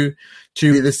 3-2,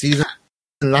 2 this season,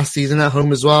 and last season at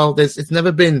home as well. It's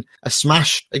never been a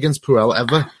smash against Puel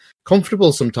ever.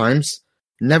 Comfortable sometimes,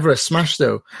 never a smash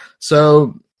though.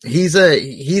 So he's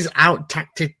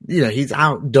out-tactic, he's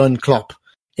outdone Klopp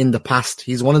in the past.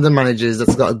 He's one of the managers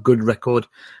that's got a good record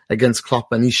against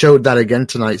Klopp, and he showed that again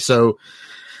tonight. So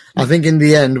I think in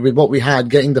the end, with what we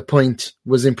had, getting the point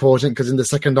was important, because in the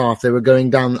second half, they were going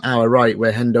down our right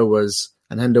where Hendo was,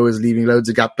 and Hendo was leaving loads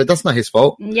of gap, but that's not his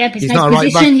fault. Yeah, he's not a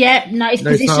right back. Yeah, not his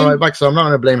position. He's not a right back, so I'm not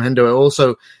going to blame Hendo at all.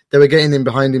 So they were getting in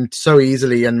behind him so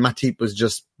easily, and Matip was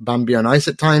just Bambi on ice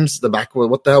at times. The back,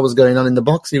 what the hell was going on in the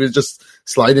box? He was just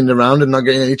sliding around and not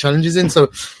getting any challenges in. So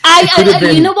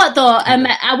you know what though?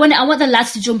 I want the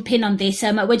lads to jump in on this.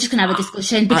 We're just gonna have a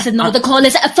discussion because the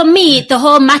callers. For me, the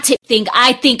whole Matip thing,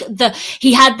 I think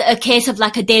he had a case of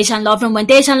like a Dejan Lovren. When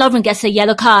Dejan Lovren gets a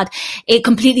yellow card, it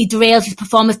completely derails his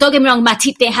performance. Don't get me wrong,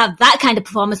 Matip didn't have that kind of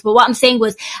performance, but what I'm saying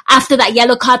was after that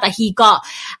yellow card that he got,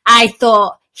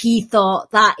 he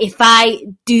thought that if I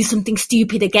do something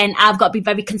stupid again, I've got to be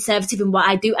very conservative in what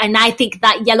I do. And I think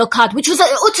that yellow card, which was an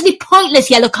utterly pointless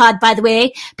yellow card, by the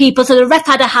way, people. So the ref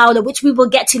had a howler, which we will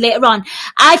get to later on.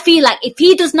 I feel like if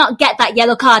he does not get that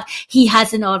yellow card, he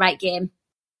has an all right game.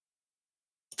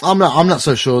 I'm not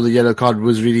so sure the yellow card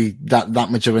was really that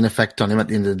much of an effect on him at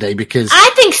the end of the day, because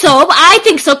I think so,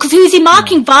 because who's he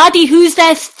marking? Vardy, who's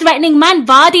their threatening man?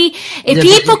 Vardy.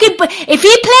 If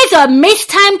he plays a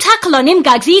mistimed tackle on him,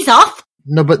 Gags, he's off.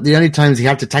 No, but the only times he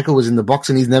had to tackle was in the box,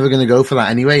 and he's never going to go for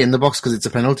that anyway in the box because it's a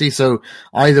penalty. So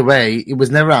either way, it was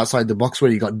never outside the box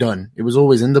where he got done. It was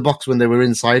always in the box when they were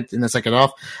inside in the second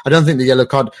half. I don't think the yellow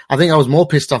card, I think I was more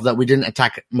pissed off that we didn't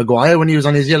attack Maguire when he was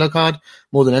on his yellow card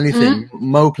more than anything.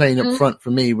 Mo playing up front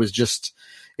for me was just,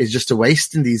 is just a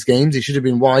waste in these games. He should have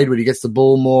been wide where he gets the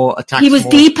ball more, attacks. He was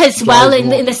more, deep as well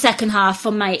in the second half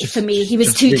for me. He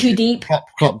was too deep.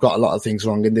 Klopp got a lot of things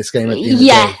wrong in this game at the end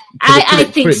yeah, of the day. I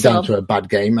think put it down to a bad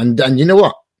game. And you know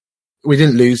what? We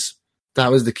didn't lose. That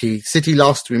was the key. City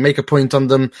lost. We make a point on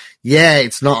them. Yeah,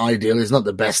 it's not ideal. It's not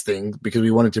the best thing because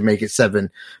we wanted to make it 7,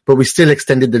 but we still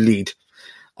extended the lead.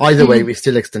 Either way, we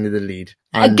still extended the lead.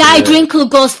 And, Guy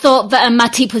Drinkle thought that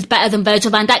Matip was better than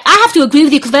Virgil van Dijk. I have to agree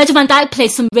with you because Virgil van Dijk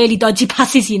plays some really dodgy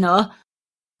passes, you know.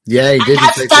 Yeah, he did.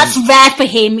 That's rare for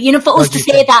him, you know, for us to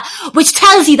say that, which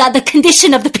tells you that the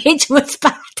condition of the pitch was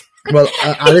bad. Well,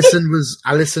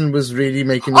 Alisson was really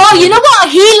making. Oh, you know what?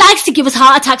 He likes to give us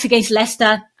heart attacks against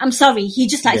Leicester. I'm sorry, he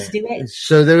just likes to do it.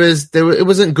 So it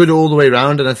wasn't good all the way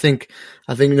around, and I think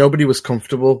nobody was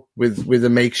comfortable with a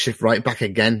makeshift right back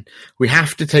again. We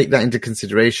have to take that into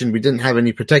consideration. We didn't have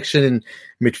any protection in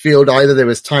midfield either. There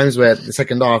was times where the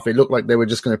second half it looked like they were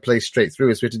just going to play straight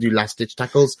through us. We had to do last ditch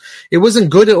tackles. It wasn't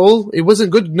good at all. It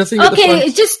wasn't good. Nothing. Okay,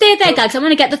 just stay there, guys. I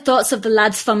want to get the thoughts of the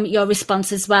lads from your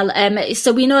response as well.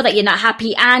 So we know that you're not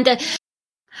happy. And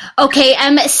okay,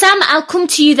 Sam, I'll come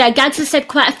to you there. Gags has said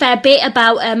quite a fair bit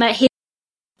about his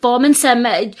performance.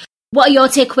 What are your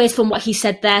takeaways from what he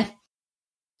said there?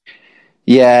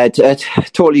 Yeah, I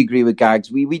totally agree with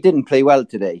Gags. We didn't play well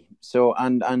today. So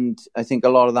and I think a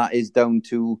lot of that is down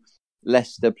to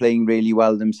Leicester playing really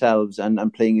well themselves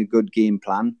and playing a good game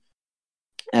plan.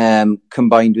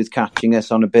 Combined with catching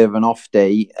us on a bit of an off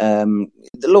day,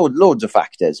 loads of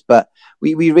factors, but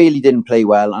we really didn't play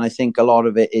well, and I think a lot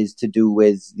of it is to do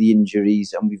with the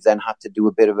injuries, and we've then had to do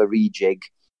a bit of a rejig.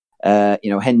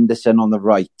 Henderson on the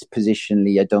right,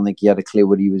 positionally, I don't think he had a clue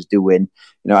what he was doing.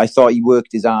 I thought he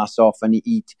worked his ass off, and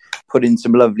he put in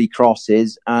some lovely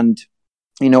crosses, and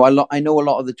I know a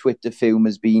lot of the Twitter film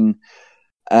has been.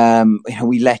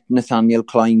 We let Nathaniel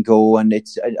Klein go and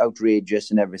it's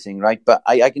outrageous and everything, right? But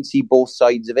I can see both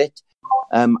sides of it.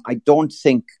 I don't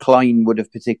think Klein would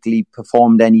have particularly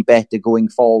performed any better going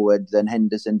forward than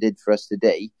Henderson did for us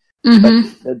today.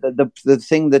 Mm-hmm. But the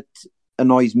thing that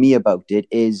annoys me about it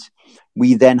is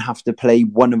we then have to play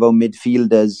one of our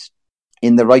midfielders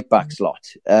in the right back slot.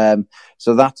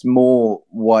 So that's more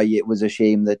why it was a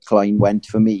shame that Klein went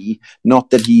for me. Not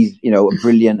that he's, a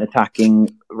brilliant attacking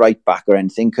right back or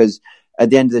anything, because at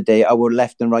the end of the day, our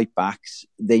left and right backs,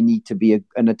 they need to be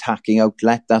an attacking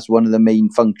outlet. That's one of the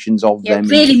main functions of them.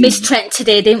 Really missed Trent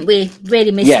today, didn't we?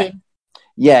 Really missed him.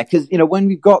 Yeah, because, when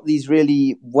we've got these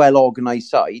really well-organised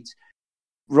sides,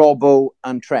 Robbo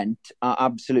and Trent are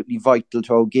absolutely vital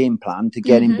to our game plan to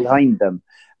get in behind them.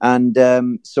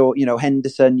 And so,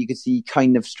 Henderson, you could see he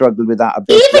kind of struggled with that a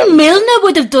bit. Even Milner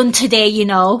would have done today,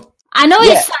 I know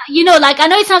it's, I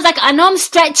know it sounds like, I know I'm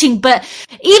stretching, but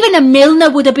even a Milner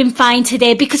would have been fine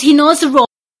today because he knows the role.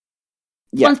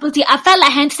 Responsibility. I felt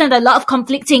like Henderson had a lot of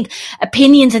conflicting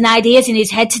opinions and ideas in his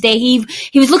head today. He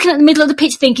was looking at the middle of the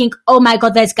pitch thinking, oh my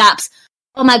God, there's gaps.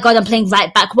 Oh my God, I'm playing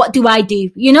right back. What do I do?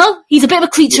 He's a bit of a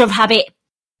creature of habit.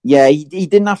 Yeah, he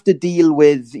didn't have to deal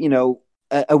with,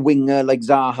 a winger like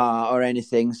Zaha or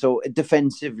anything. So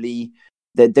defensively,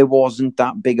 there wasn't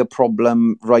that big a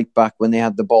problem right back when they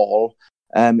had the ball.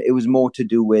 It was more to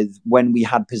do with when we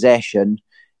had possession,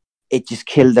 it just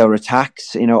killed our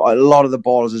attacks. A lot of the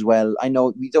balls as well. I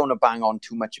know we don't want to bang on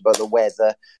too much about the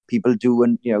weather. People do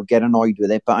and, get annoyed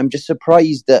with it. But I'm just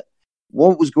surprised that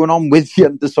what was going on with the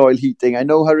undersoil heating. I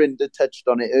know Harinder touched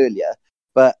on it earlier,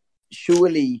 but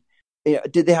surely...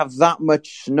 did they have that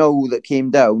much snow that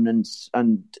came down and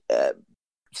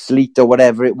sleet or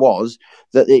whatever it was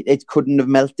that it couldn't have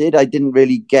melted? I didn't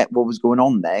really get what was going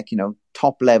on there.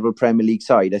 Top level Premier League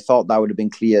side. I thought that would have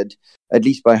been cleared at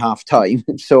least by half time.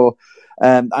 So,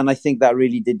 and I think that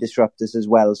really did disrupt us as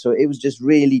well. So it was just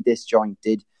really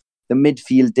disjointed. The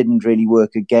midfield didn't really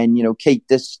work again. Kate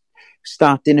is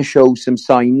starting to show some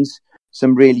signs.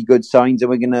 Some really good signs,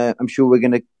 and I'm sure we're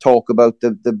gonna talk about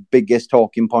the biggest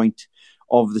talking point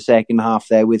of the second half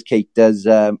there with Keita's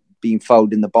being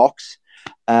fouled in the box.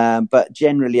 But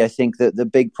generally, I think that the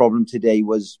big problem today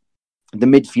was the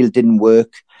midfield didn't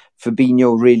work.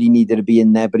 Fabinho really needed to be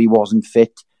in there, but he wasn't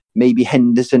fit. Maybe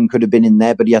Henderson could have been in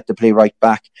there, but he had to play right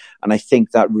back. And I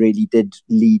think that really did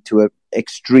lead to an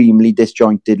extremely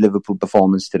disjointed Liverpool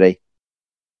performance today.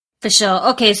 For sure.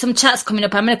 Okay, some chat's coming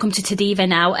up. I'm going to come to Tadiva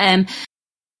now.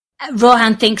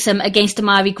 Rohan thinks against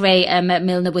Amari Gray,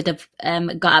 Milner would have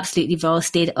got absolutely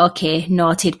roasted. Okay,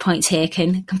 noted, point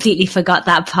taken. Completely forgot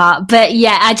that part. But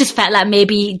yeah, I just felt like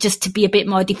maybe just to be a bit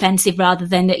more defensive rather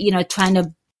than, trying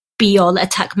to be all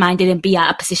attack-minded and be out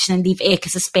of position and leave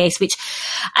acres of space, which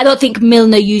I don't think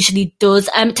Milner usually does.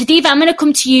 Tadiva, I'm going to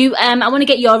come to you. I want to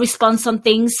get your response on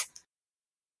things.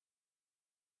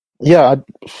 Yeah,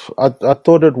 I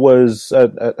thought it was,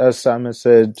 as Sam has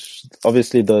said,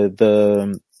 obviously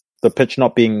the pitch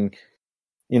not being,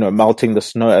 melting the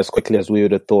snow as quickly as we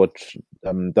would have thought.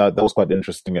 That was quite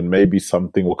interesting, and maybe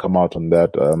something will come out on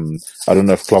that. I don't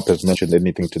know if Klopp has mentioned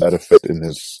anything to that effect in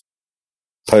his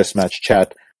post-match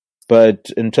chat. But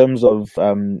in terms of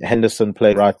Henderson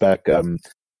playing right back,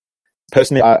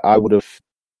 personally, I would have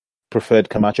preferred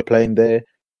Camacho playing there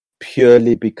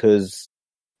purely because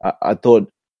I thought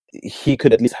he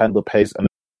could at least handle pace and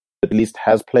at least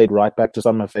has played right back to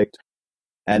some effect.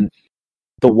 And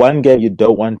the one game you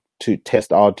don't want to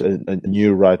test out a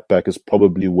new right back is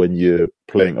probably when you're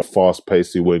playing a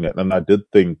fast-paced winger. And I did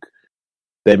think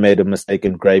they made a mistake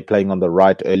in Gray playing on the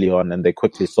right early on, and they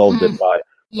quickly solved it by...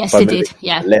 Yes, they did.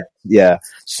 Yeah. Left. Yeah.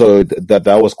 So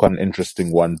that was quite an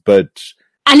interesting one.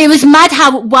 And it was mad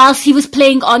how whilst he was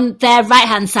playing on their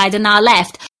right-hand side and our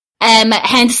left,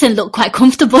 Henderson looked quite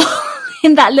comfortable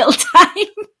in that little time.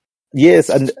 Yes,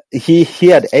 and he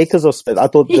had acres of space. I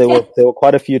thought there were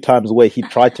quite a few times where he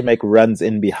tried to make runs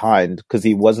in behind because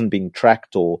he wasn't being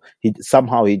tracked, or he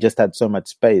just had so much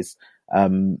space.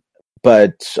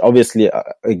 But obviously,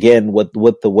 again, with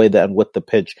the weather and with the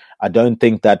pitch, I don't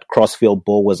think that crossfield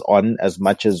ball was on as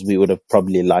much as we would have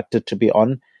probably liked it to be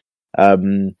on.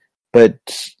 But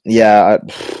yeah,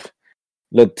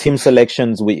 look, team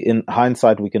selections, in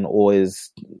hindsight, we can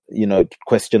always,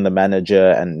 question the manager,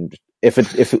 and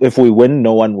if we win,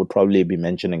 no one would probably be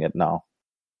mentioning it now.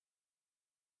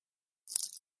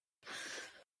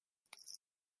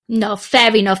 No,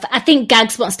 fair enough. I think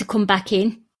Gags wants to come back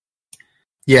in.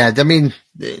 Yeah, I mean,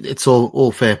 it's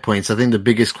all fair points. I think the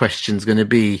biggest question is going to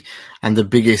be, and the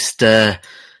biggest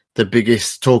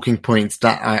talking points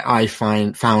that I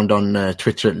found on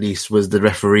Twitter at least was the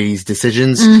referees'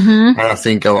 decisions. Mm-hmm. And I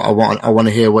think I want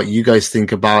to hear what you guys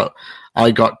think about.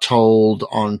 I got told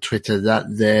on Twitter that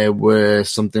there were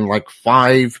something like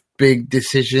 5 big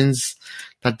decisions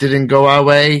that didn't go our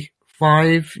way.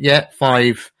 5. Yeah,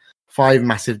 5. 5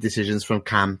 massive decisions from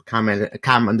Cam _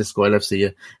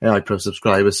 LFC, an iPro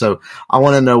subscriber. So I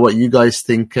want to know what you guys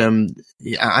think.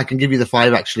 I can give you the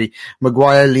 5 actually.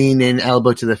 Maguire lean in,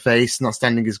 elbow to the face, not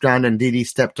standing his ground, and Didi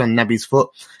stepped on Naby's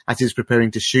foot as he was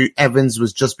preparing to shoot. Evans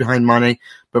was just behind Mane,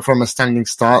 but from a standing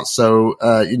start. So,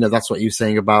 that's what you're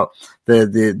saying about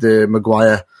the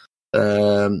Maguire.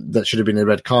 That should have been a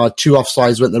red card. 2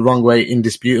 offsides went the wrong way,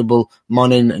 indisputable.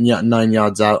 Mane 9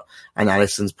 yards out, and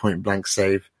Alisson's point blank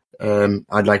save.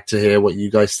 I'd like to hear what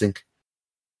you guys think.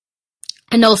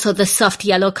 And also the soft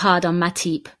yellow card on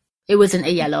Matip. It wasn't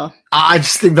a yellow. I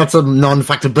just think that's a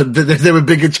non-factor, but there were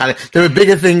bigger challenges. There were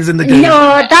bigger things in the game. No,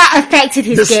 that affected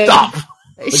his game. Stop.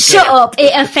 Shut up!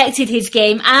 It affected his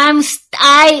game.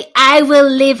 I will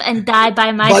live and die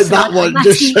by my by that one. Matip.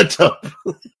 Just shut up.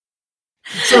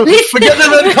 So forget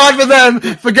the red card for them.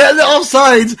 Forget the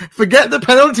offsides. Forget the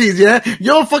penalties. Yeah,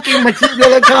 your fucking Matip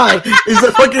yellow card is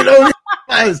the fucking only.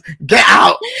 Get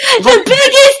out! The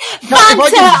biggest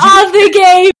factor of the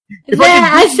game.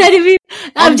 I said it.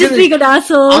 I'm just being an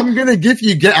asshole. I'm gonna give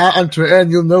you get out on Twitter, and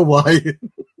you'll know why.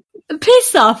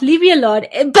 Piss off! Leave me alone.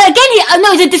 But again,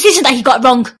 it's a decision that he got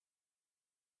wrong.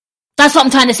 That's what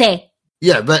I'm trying to say.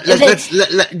 Yeah, but let's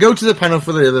go to the panel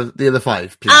for the other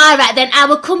 5, please. All right, then I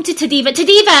will come to Tadiva.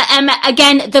 Tadiva,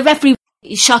 again, the referee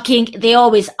is shocking. They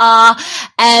always are.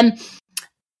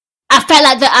 I felt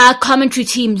like our commentary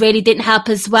team really didn't help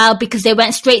as well, because they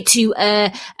went straight to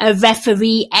a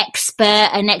referee expert,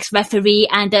 an ex-referee,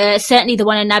 and certainly the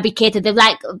one in Naby Keita. They're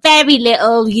like, very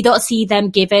little, you don't see them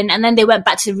given. And then they went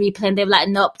back to replay and they were like,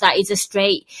 nope, that is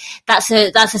that's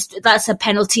a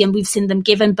penalty, and we've seen them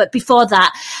given. But before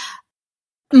that,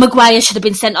 Maguire should have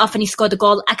been sent off and he scored a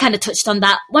goal. I kind of touched on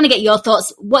that. Want to get your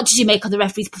thoughts. What did you make of the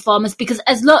referee's performance? Because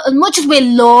as much as we're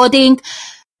lauding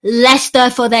Leicester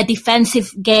for their defensive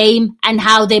game and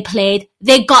how they played,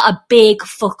 they got a big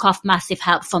fuck off massive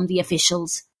help from the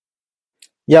officials.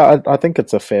 Yeah, I think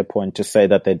it's a fair point to say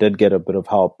that they did get a bit of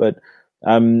help. But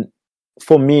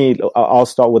for me, I'll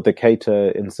start with the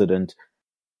Keita incident.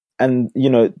 And,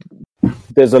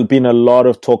 there's been a lot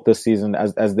of talk this season,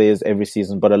 as there is every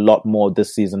season, but a lot more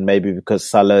this season, maybe because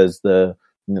Salah is the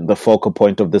focal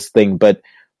point of this thing. But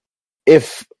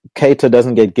if Keita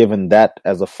doesn't get given that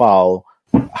as a foul,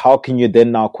 how can you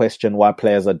then now question why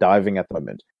players are diving at the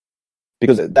moment?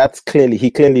 Because he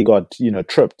clearly got,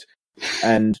 tripped.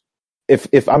 And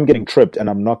if I'm getting tripped and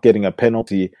I'm not getting a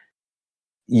penalty,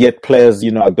 yet players,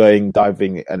 are going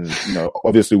diving, and,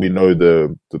 obviously we know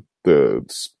the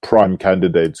prime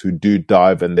candidates who do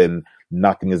dive and then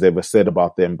nothing is ever said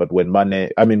about them. But when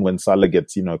Salah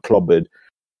gets, clobbered,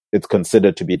 it's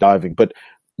considered to be diving. But,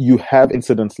 you have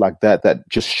incidents like that that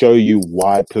just show you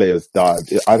why players dive.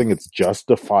 I think it's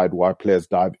justified why players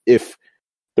dive if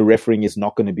the refereeing is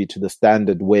not going to be to the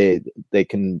standard where they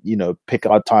can, pick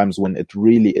out times when it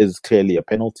really is clearly a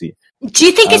penalty. Do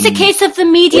you think it's a case of the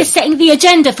media setting the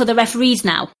agenda for the referees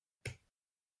now?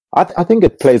 I think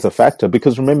it plays a factor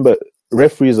because remember,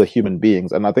 referees are human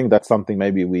beings, and I think that's something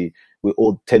maybe we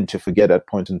all tend to forget at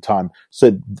point in time.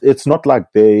 So it's not like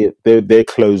they're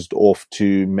closed off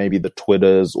to maybe the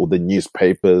Twitters or the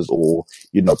newspapers or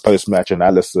post-match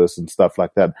analysis and stuff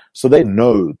like that. So they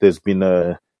know there's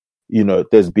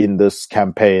been this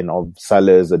campaign of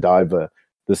Salah as a diver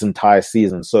this entire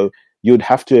season. So you'd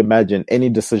have to imagine any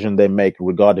decision they make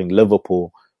regarding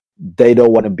Liverpool, they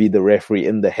don't want to be the referee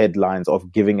in the headlines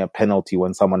of giving a penalty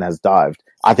when someone has dived.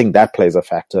 I think that plays a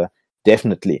factor,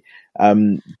 definitely. But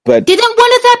didn't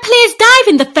one of their players dive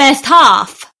in the first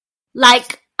half? I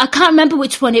can't remember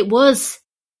which one it was.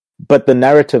 But the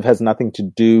narrative has nothing to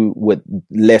do with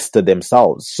Leicester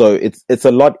themselves. So it's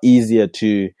a lot easier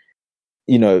to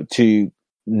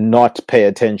not pay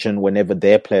attention whenever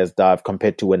their players dive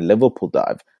compared to when Liverpool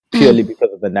dive. Purely because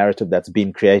of the narrative that's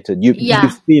been created. You've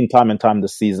seen time and time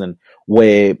this season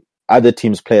where other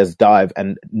teams' players dive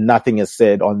and nothing is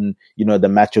said on, the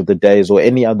match of the days or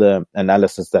any other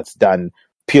analysis that's done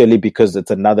purely because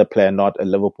it's another player, not a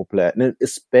Liverpool player. And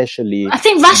especially... I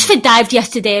think Rashford dived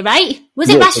yesterday, right? Was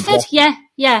it Rashford? Exactly.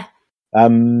 Yeah.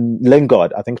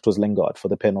 Lingard. I think it was Lingard for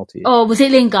the penalty. Oh, was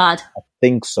it Lingard? I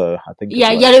think so.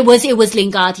 It was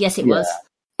Lingard. Yes, it was.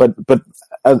 But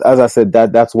as I said,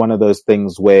 that's one of those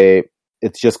things where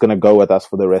it's just going to go with us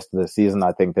for the rest of the season.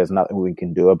 I think there's nothing we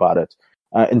can do about it.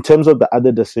 In terms of the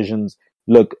other decisions,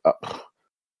 look,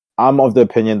 I'm of the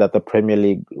opinion that the Premier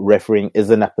League refereeing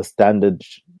isn't at the standard,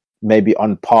 maybe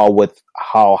on par with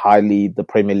how highly the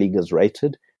Premier League is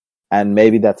rated. And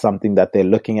maybe that's something that they're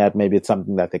looking at. Maybe it's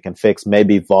something that they can fix.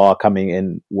 Maybe VAR coming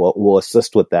in will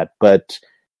assist with that. But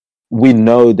we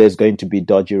know there's going to be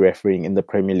dodgy refereeing in the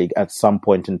Premier League at some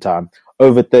point in time.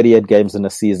 Over 38 games in a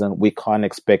season, we can't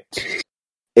expect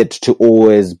it to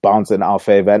always bounce in our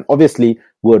favor. And obviously,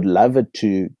 we would love it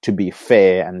to be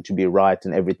fair and to be right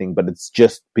and everything, but it's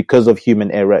just because of human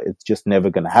error, it's just never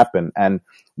going to happen. And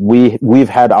we've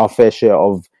had our fair share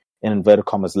of, in inverted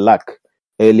commas, luck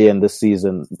earlier in this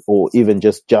season, or even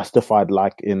just justified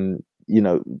luck in,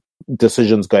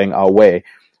 decisions going our way.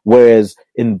 Whereas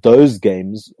in those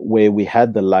games where we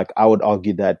had the luck, I would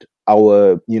argue that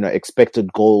our,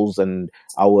 expected goals and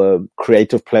our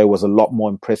creative play was a lot more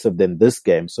impressive than this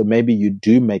game. So maybe you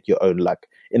do make your own luck.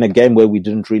 In a game where we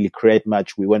didn't really create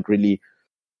much, we weren't really,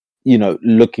 we were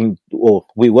looking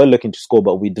to score,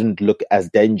 but we didn't look as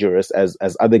dangerous as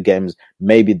other games.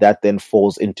 Maybe that then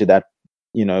falls into that,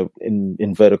 in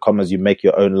inverted commas, you make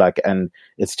your own luck. And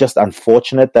it's just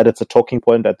unfortunate that it's a talking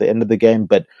point at the end of the game.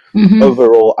 But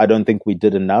overall, I don't think we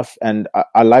did enough. And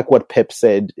I like what Pep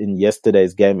said in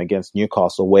yesterday's game against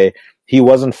Newcastle, where he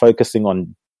wasn't focusing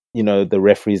on, the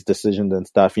referee's decisions and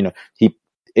stuff. He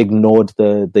ignored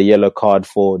the yellow card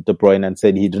for De Bruyne and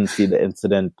said he didn't see the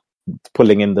incident,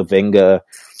 pulling in the Wenger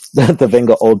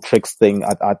old tricks thing.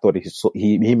 I thought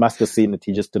he must have seen it.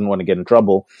 He just didn't want to get in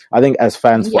trouble. I think as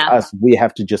fans, for us, we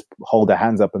have to just hold our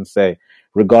hands up and say,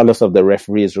 regardless of the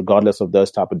referees, regardless of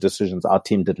those type of decisions, our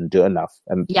team didn't do enough.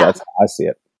 And that's how I see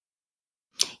it.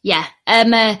 Yeah,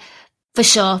 for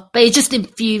sure. But it just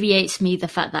infuriates me, the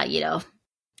fact that,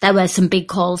 there were some big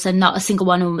calls and not a single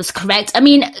one of them was correct. I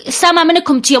mean, Sam, I'm going to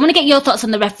come to you. I want to get your thoughts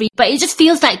on the referee, but it just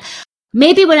feels like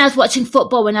maybe when I was watching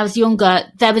football when I was younger,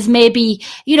 there was maybe,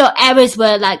 errors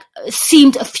were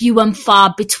seemed few and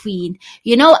far between,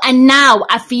 and now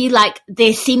I feel like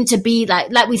they seem to be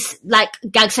like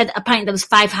Gag said, apparently there was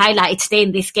 5 highlighted today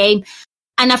in this game.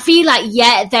 And I feel like,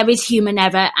 there is human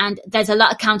error and there's a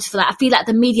lot of counters for that. I feel like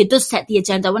the media does set the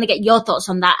agenda. I want to get your thoughts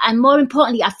on that. And more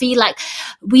importantly, I feel like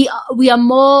we are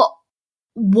more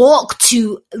walk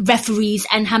to referees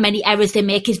and how many errors they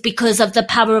make is because of the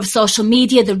power of social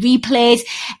media, the replays,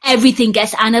 everything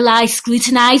gets analysed,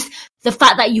 scrutinised, the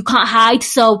fact that you can't hide.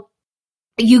 So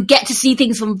you get to see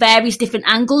things from various different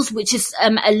angles, which is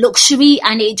a luxury,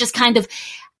 and it just kind of,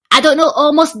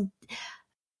 almost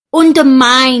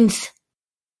undermines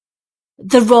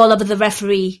the role of the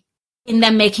referee in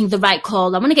them making the right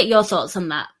call. I want to get your thoughts on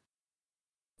that.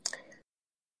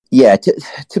 Yeah,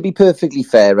 to be perfectly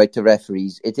fair, right, to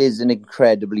referees, it is an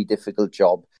incredibly difficult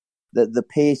job. The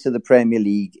pace of the Premier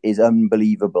League is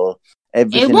unbelievable.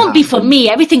 Everything it won't be for me.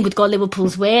 Everything would go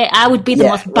Liverpool's way. I would be the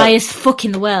most biased fuck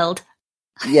in the world.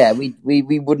 Yeah, we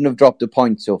wouldn't have dropped a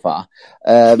point so far.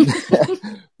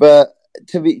 But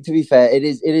to be fair, it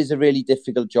is a really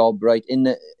difficult job, right? In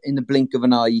the blink of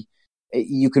an eye,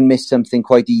 you can miss something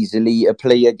quite easily. A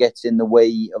player gets in the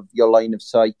way of your line of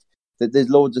sight. There's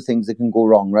loads of things that can go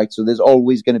wrong, right? So there's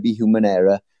always going to be human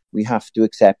error. We have to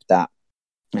accept that.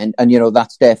 And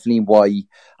that's definitely why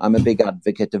I'm a big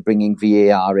advocate of bringing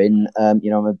VAR in. I'm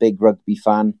a big rugby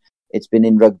fan. It's been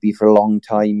in rugby for a long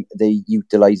time. They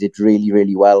utilise it really,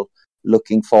 really well.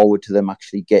 Looking forward to them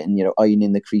actually getting,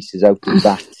 ironing the creases out of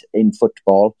that in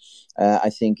football. I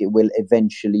think it will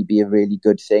eventually be a really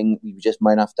good thing. We just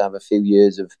might have to have a few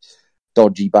years of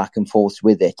dodgy back and forth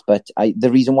with it. But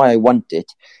the reason why I want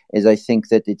it is I think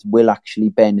that it will actually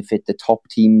benefit the top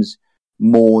teams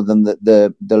more than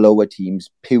the lower teams,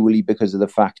 purely because of the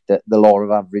fact that the law of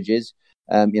averages.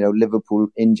 Liverpool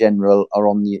in general are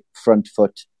on the front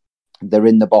foot. They're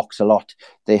in the box a lot.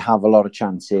 They have a lot of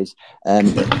chances.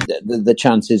 The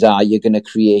chances are you're going to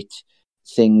create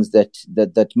things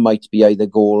that might be either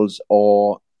goals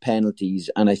or penalties,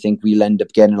 and I think we'll end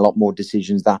up getting a lot more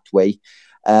decisions that way.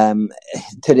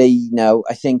 Today, now,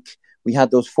 I think we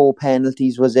had those 4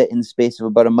 penalties, was it, in the space of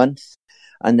about a month?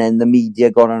 And then the media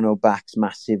got on our backs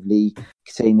massively,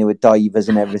 saying they were divers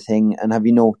and everything. And have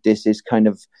you noticed it's kind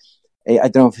of, I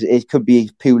don't know if it could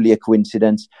be purely a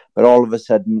coincidence, but all of a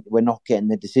sudden we're not getting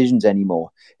the decisions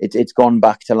anymore. It's gone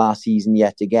back to last season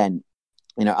yet again.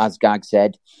 As Gag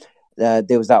said,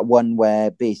 there was that one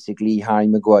where basically Harry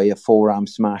Maguire forearm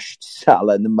smashed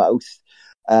Salah in the mouth.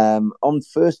 On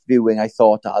first viewing, I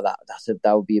thought that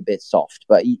would be a bit soft,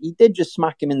 but he did just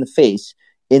smack him in the face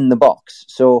in the box.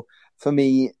 So for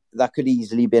me, that could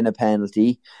easily been a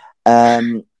penalty.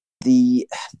 The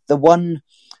one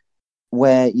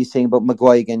where you're saying about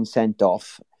Maguire getting sent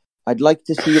off, I'd like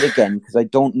to see it again because I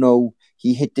don't know.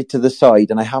 He hit it to the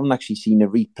side, and I haven't actually seen a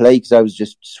replay because I was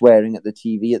just swearing at the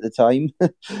TV at the time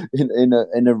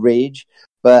in a rage.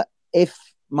 But if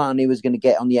Mane was going to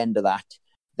get on the end of that,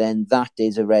 then that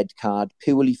is a red card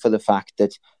purely for the fact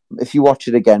that if you watch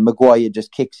it again, Maguire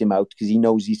just kicks him out because he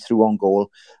knows he's through on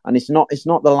goal, and it's not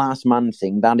the last man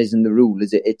thing. That isn't the rule,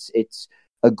 is it? It's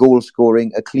a clear goal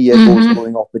scoring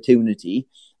opportunity.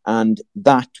 And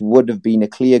that would have been a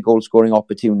clear goal-scoring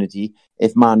opportunity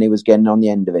if Mane was getting on the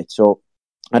end of it. So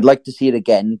I'd like to see it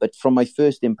again. But from my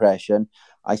first impression,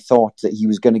 I thought that he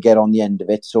was going to get on the end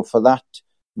of it. So for that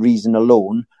reason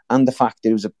alone, and the fact that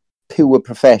it was a pure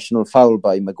professional foul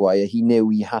by Maguire, he knew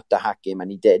he had to hack him, and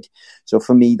he did. So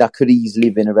for me, that could easily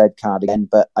have been a red card again.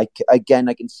 But I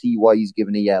can see why he's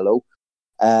given a yellow.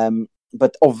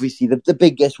 But obviously, the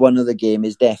biggest one of the game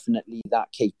is definitely that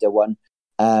Keita one.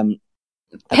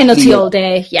 Penalty all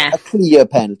day, yeah. A clear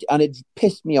penalty. And it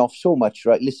pissed me off so much,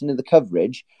 right? Listening to the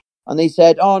coverage. And they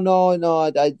said, oh, no,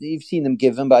 you've seen them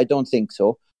give him, but I don't think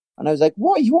so. And I was like,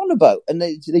 what are you on about? And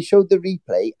they showed the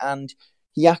replay, and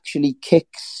he actually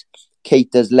kicks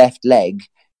Keita's left leg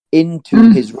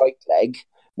into his right leg,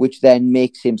 which then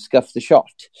makes him scuff the shot.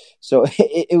 So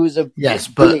it was a... Yes,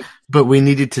 but we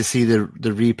needed to see the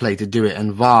replay to do it,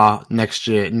 and VAR next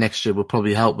year will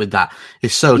probably help with that.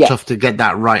 It's so tough to get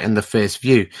that right in the first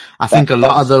view. I think a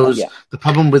lot of those... The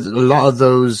problem with a lot of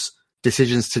those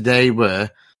decisions today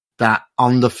were that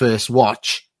on the first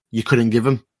watch, you couldn't give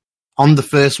them. On the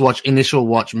first watch, initial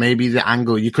watch, maybe the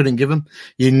angle, you couldn't give them.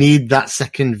 You need that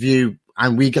second view.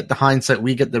 And we get the hindsight,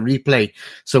 we get the replay.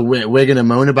 So we're going to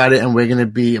moan about it and we're going to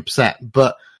be upset.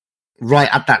 But right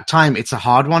at that time, it's a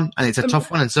hard one and it's a tough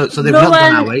one. And so they've not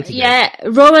gone our way today. Yeah,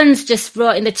 Rowan's just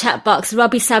wrote in the chat box,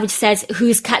 Robbie Savage says,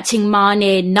 who's catching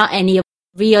Mane? Not any of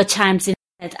Rio chimes in.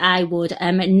 Said I would,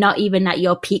 not even at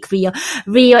your peak, Rio.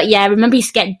 Yeah, remember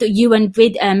you and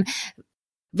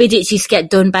Vidic used to get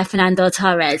done by Fernando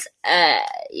Torres.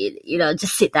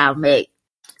 Just sit down, mate.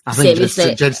 I think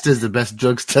Jedster's the best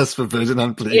drugs test for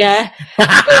Ferdinand, please. Yeah.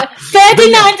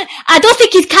 Ferdinand, I don't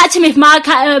think he'd catch him if Mike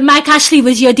Ashley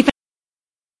was your defense.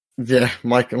 Yeah,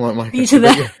 Mike.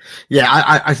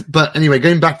 Yeah, but anyway,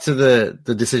 going back to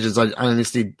the decisions, I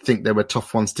honestly think they were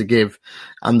tough ones to give.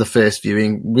 And the first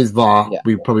viewing with VAR,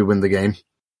 we probably win the game.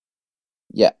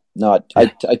 Yeah, no, I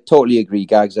totally agree,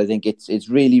 Gags. I think it's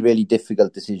really, really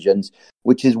difficult decisions,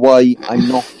 which is why I'm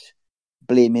not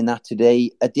blaming that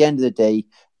today. At the end of the day,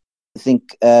 I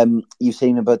think you're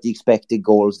saying about the expected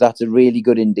goals, that's a really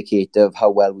good indicator of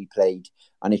how well we played.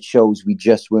 And it shows we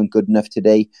just weren't good enough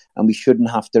today. And we shouldn't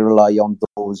have to rely on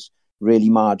those really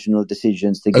marginal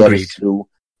decisions to get us through.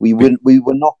 We were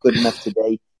not good enough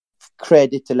today.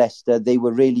 Credit to Leicester. They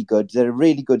were really good. They're a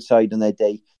really good side on their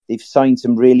day. They've signed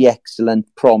some really excellent,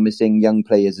 promising young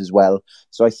players as well.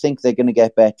 So I think they're going to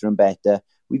get better and better.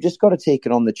 We've just got to take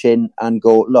it on the chin and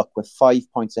go, look, we're 5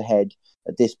 points ahead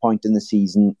at this point in the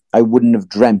season. I wouldn't have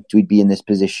dreamt we'd be in this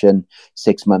position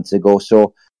 6 months ago.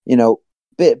 So,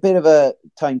 bit of a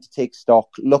time to take stock.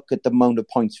 Look at the amount of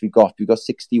points we've got. We've got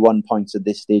 61 points at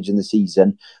this stage in the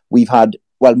season. We've had,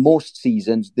 well, most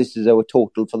seasons, this is our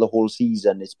total for the whole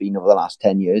season. It's been over the last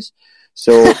 10 years.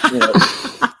 So,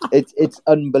 it's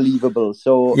unbelievable.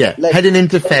 So yeah, heading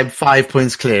into Feb, 5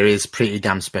 points clear is pretty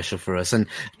damn special for us. And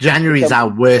January is our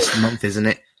worst month, isn't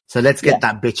it? So let's get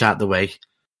that bitch out the way.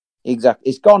 Exactly.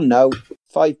 It's gone now.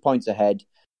 5 points ahead.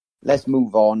 Let's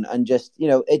move on. And just,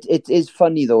 it is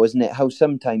funny though, isn't it? How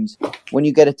sometimes when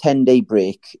you get a 10-day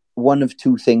break, one of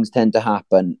two things tend to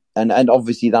happen. And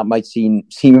obviously that might seem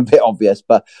a bit obvious,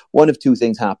 but one of two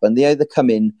things happen. They either come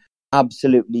in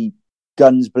absolutely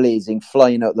guns blazing,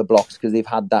 flying out the blocks because they've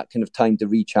had that kind of time to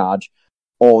recharge,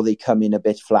 or they come in a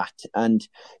bit flat. And,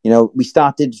 we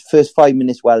started first 5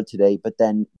 minutes well today, but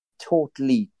then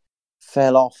totally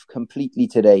fell off completely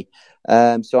today.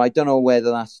 So I don't know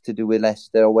whether that's to do with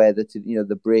Leicester or whether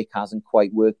the break hasn't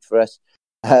quite worked for us.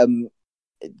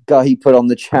 Guy put on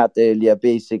the chat earlier,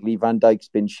 basically Van Dijk's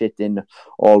been shitting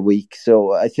all week.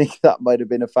 So I think that might have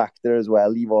been a factor as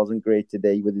well. He wasn't great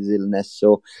today with his illness.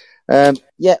 So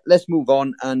let's move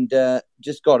on and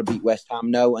just got to beat West Ham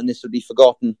now, and this will be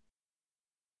forgotten.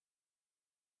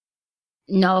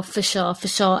 No, for sure.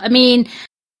 I mean,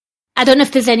 I don't know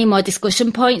if there's any more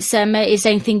discussion points. Is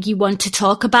there anything you want to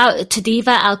talk about?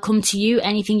 Tadiva, I'll come to you.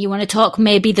 Anything you want to talk?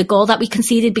 Maybe the goal that we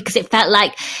conceded, because it felt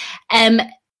like,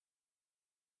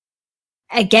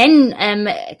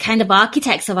 kind of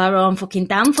architects of our own fucking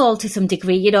downfall to some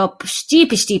degree.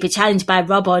 Stupid challenge by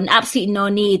Robbo, absolutely no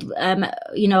need. When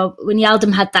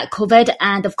Yaldum had that covered,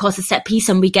 and of course a set piece,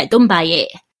 and we get done by it.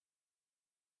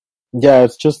 Yeah,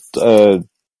 it's just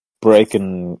break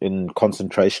in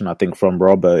concentration, I think, from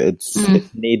Robbo. It's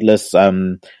needless.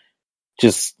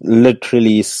 Just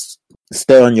literally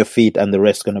stay on your feet, and the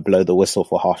rest going to blow the whistle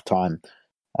for half time.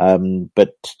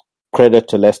 But credit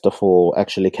to Leicester for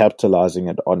actually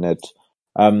capitalizing on it.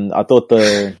 I thought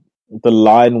the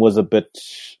line was a bit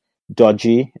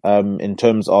dodgy in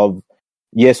terms of,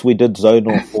 yes, we did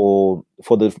zonal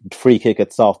for the free kick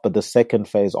itself, but the second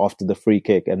phase after the free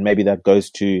kick, and maybe that goes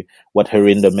to what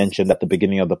Harinder mentioned at the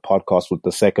beginning of the podcast with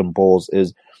the second balls,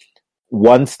 is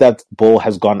once that ball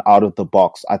has gone out of the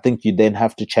box, I think you then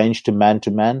have to change to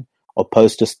man,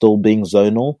 opposed to still being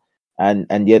zonal.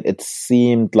 And yet it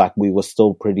seemed like we were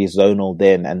still pretty zonal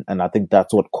then. And I think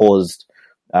that's what caused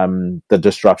the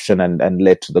disruption and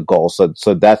led to the goal.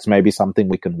 So that's maybe something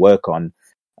we can work on.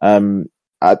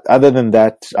 Other than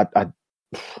that, I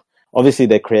obviously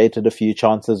they created a few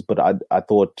chances, but I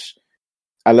thought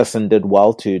Alisson did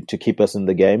well to keep us in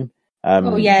the game.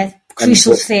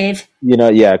 Crucial save.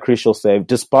 Crucial save.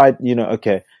 Despite,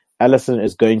 Alisson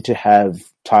is going to have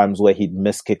times where he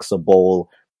miskicks a ball,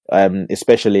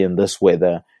 especially in this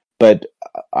weather. But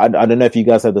I don't know if you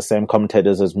guys are the same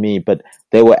commentators as me, but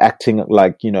they were acting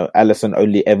like, Alisson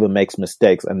only ever makes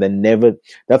mistakes, and they never.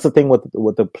 That's the thing with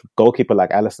the goalkeeper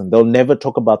like Alisson. They'll never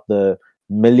talk about the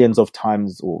millions of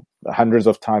times or hundreds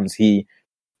of times he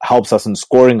helps us in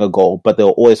scoring a goal, but they'll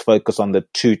always focus on the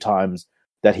 2 times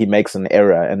that he makes an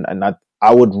error. And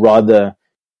I would rather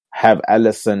have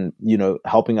Alisson,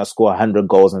 helping us score 100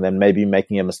 goals and then maybe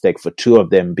making a mistake for 2 of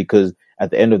them, because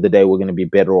at the end of the day, we're going to be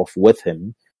better off with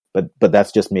him. But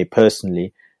that's just me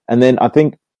personally. And then I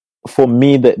think for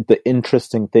me, the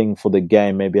interesting thing for the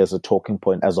game, maybe as a talking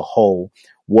point as a whole,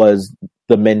 was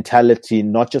the mentality,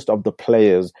 not just of the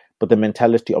players, but the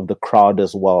mentality of the crowd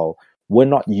as well. We're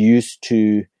not used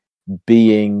to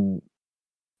being,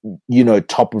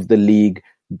 top of the league,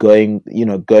 going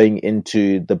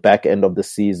into the back end of the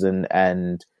season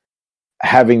and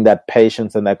having that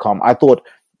patience and that calm. I thought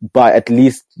by at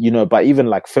least, by even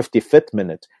like 55th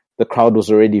minute, the crowd was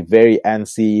already very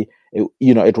antsy.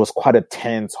 It was quite a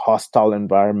tense, hostile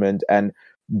environment, and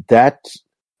that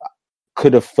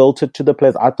could have filtered to the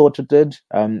players. I thought it did.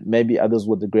 Maybe others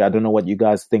would agree. I don't know what you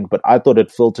guys think, but I thought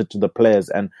it filtered to the players.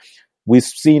 And we've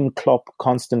seen Klopp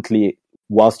constantly,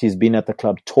 whilst he's been at the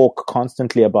club, talk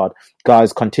constantly about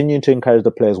guys continuing to encourage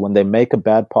the players. When they make a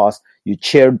bad pass, you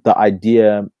cheer the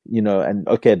idea, and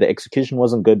okay, the execution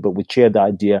wasn't good, but we cheer the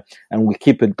idea and we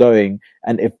keep it going.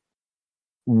 And if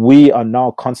we are now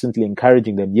constantly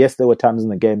encouraging them, yes, there were times in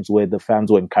the games where the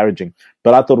fans were encouraging,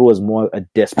 but I thought it was more a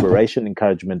desperation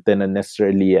encouragement than a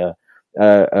necessarily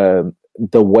the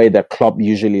way that Klopp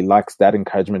usually likes that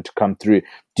encouragement to come through.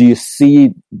 Do you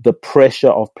see the pressure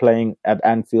of playing at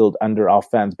Anfield under our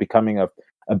fans becoming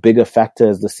a bigger factor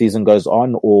as the season goes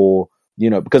on, or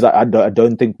because I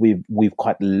don't think we've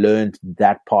quite learned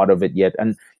that part of it yet,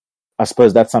 and I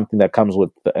suppose that's something that comes with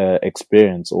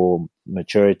experience or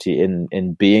maturity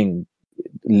in being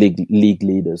league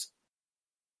leaders.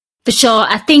 For sure.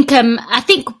 I think,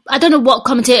 I don't know what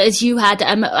commentators you had.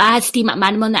 I had Steve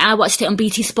McManaman. I watched it on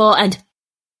BT Sport, and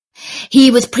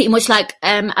he was pretty much like,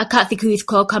 I can't think who his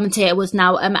co-commentator was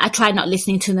now. I try not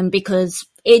listening to them because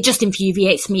it just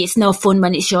infuriates me. It's no fun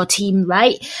when it's your team,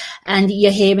 right? And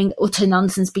you're hearing utter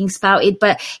nonsense being spouted.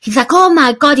 But he's like, oh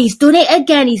my God, he's done it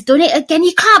again. He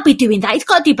can't be doing that. He's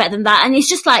got to do better than that. And it's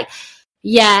just like,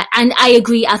 yeah, and I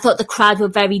agree. I thought the crowd were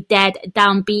very dead,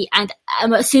 downbeat. And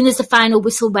as soon as the final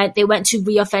whistle went, they went to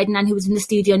Rio Ferdinand, who was in the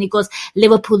studio, and he goes,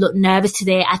 Liverpool look nervous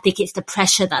today. I think it's the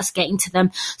pressure that's getting to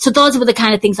them. So those were the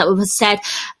kind of things that were said.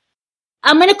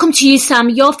 I'm going to come to you, Sam.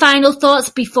 Your final thoughts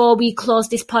before we close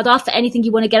this pod off. Anything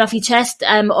you want to get off your chest,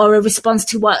 or a response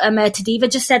to what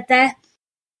Tadiva just said there?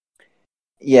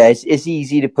 Yeah, it's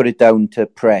easy to put it down to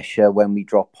pressure when we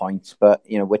drop points, but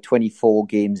we're 24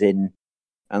 games in,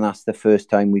 and that's the first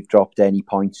time we've dropped any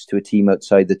points to a team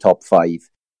outside the top 5.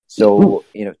 So,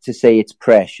 to say it's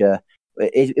pressure,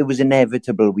 it was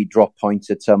inevitable we drop points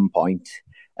at some point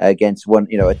against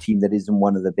a team that isn't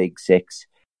one of the big 6.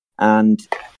 And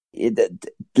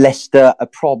Leicester are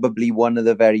probably one of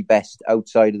the very best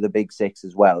outside of the big 6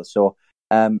 as well. So,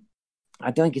 I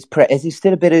don't think it's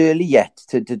still a bit early yet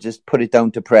to just put it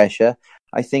down to pressure.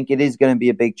 I think it is going to be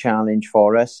a big challenge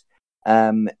for us.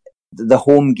 The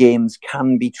home games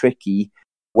can be tricky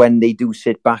when they do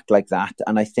sit back like that.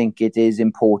 And I think it is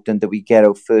important that we get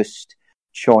our first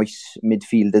choice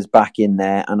midfielders back in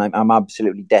there. And I'm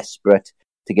absolutely desperate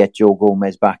to get Joe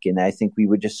Gomez back in there. I think we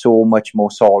were just so much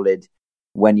more solid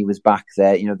when he was back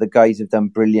there. The guys have done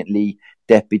brilliantly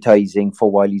deputising for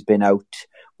while he's been out.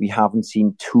 We haven't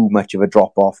seen too much of a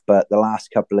drop off, but the last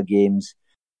couple of games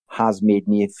has made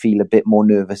me feel a bit more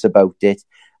nervous about it.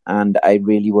 And I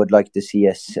really would like to see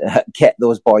us get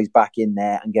those boys back in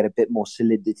there and get a bit more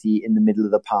solidity in the middle of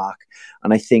the park.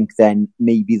 And I think then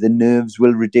maybe the nerves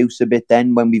will reduce a bit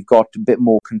then when we've got a bit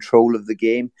more control of the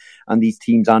game and these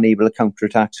teams aren't able to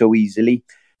counterattack so easily.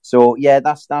 So yeah,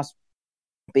 that's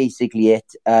basically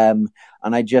it. And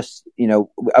I just,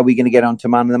 are we going to get on to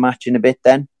man of the match in a bit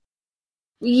then?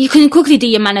 You can quickly do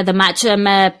your man of the match.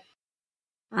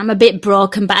 I'm a bit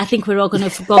broken, but I think we're all going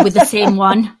to go with the same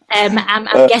one. I'm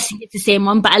guessing it's the same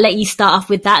one, but I'll let you start off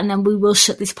with that and then we will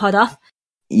shut this pod off.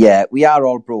 Yeah, we are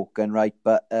all broken, right?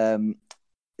 But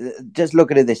just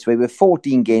look at it this way. We've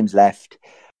 14 games left.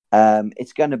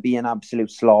 It's going to be an absolute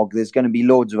slog. There's going to be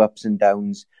loads of ups and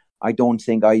downs. I don't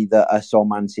think either us or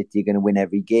Man City are going to win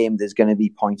every game. There's going to be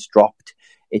points dropped.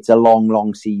 It's a long,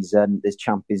 long season. There's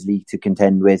Champions League to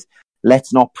contend with.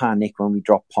 Let's not panic when we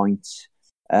drop points.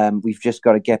 We've just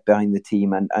got to get behind the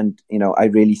team and I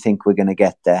really think we're going to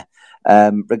get there.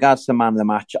 Regards to man of the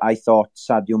match, I thought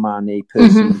Sadio Mane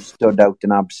personally stood out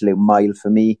an absolute mile for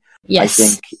me. Yes. I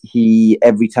think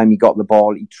every time he got the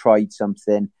ball, he tried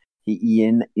something.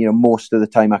 He most of the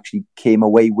time actually came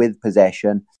away with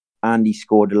possession and he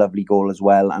scored a lovely goal as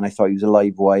well. And I thought he was a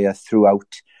live wire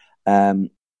throughout. And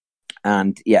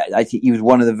yeah, I think he was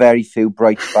one of the very few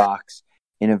bright sparks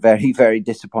in a very, very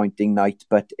disappointing night.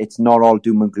 But it's not all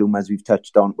doom and gloom, as we've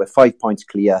touched on. We're 5 points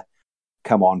clear.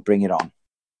 Come on, bring it on.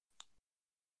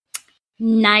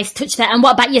 Nice touch there. And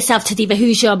what about yourself, Tadiva?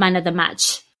 Who's your man of the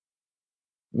match?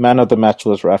 Man of the match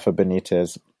was Rafa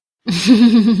Benitez.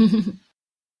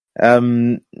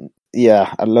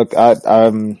 Yeah, look,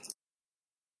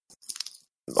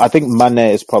 I think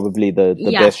Mane is probably the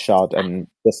best shout and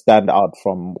the standout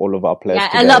from all of our players. Yeah,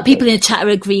 today. A lot of people in the chat are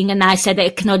agreeing, and I said that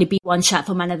it can only be one shout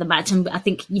for man of the match, and I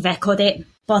think you've echoed it,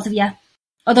 both of you.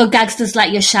 Although Gags does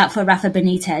like your shout for Rafa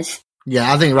Benitez.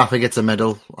 Yeah, I think Rafa gets a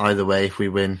medal either way if we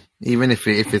win. Even if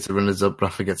it's a runners-up,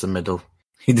 Rafa gets a medal.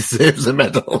 He deserves a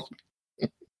medal.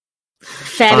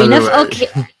 Fair enough.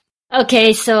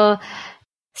 Okay, so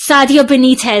Sadio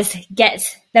Benitez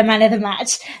gets the man of the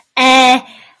match.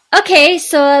 Okay,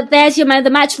 so there's your man of the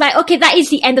match. Right, okay, that is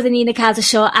the end of the Nina Kauser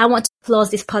show. I want to close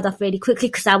this pod off really quickly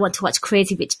because I want to watch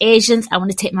Crazy Rich Asians. I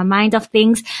want to take my mind off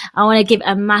things. I want to give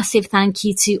a massive thank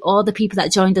you to all the people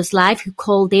that joined us live who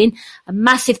called in. A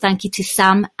massive thank you to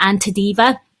Sam and to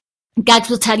Diva. Gags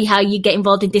will tell you how you get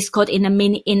involved in Discord in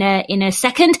a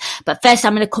second. But first,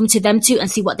 I'm going to come to them too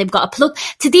and see what they've got to plug.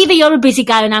 Tadiva, you're a busy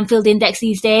guy on Anfield Index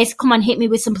these days. Come on, hit me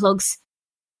with some plugs.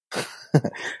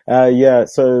 Yeah,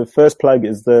 so first plug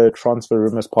is the Transfer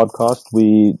Rumors podcast.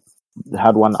 We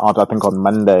had one out, I think, on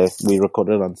Monday. We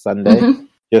recorded on Sunday,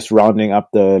 just rounding up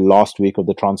the last week of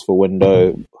the transfer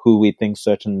window, who we think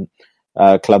certain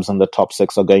clubs in the top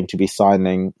 6 are going to be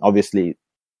signing. Obviously,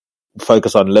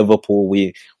 focus on Liverpool.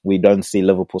 We don't see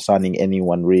Liverpool signing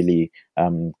anyone really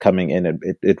coming in.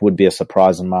 It would be a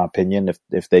surprise, in my opinion,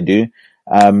 if they do.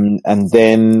 And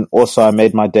then also I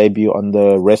made my debut on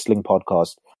the wrestling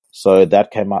podcast. So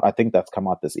that came out. I think that's come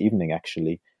out this evening,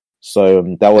 actually.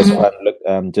 So that was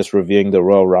fun. Just reviewing the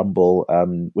Royal Rumble,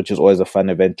 which is always a fun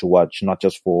event to watch, not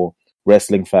just for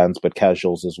wrestling fans, but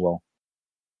casuals as well.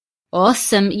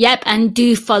 Awesome. Yep. And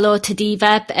do follow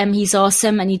Tadiva. He's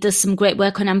awesome and he does some great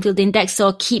work on Anfield Index.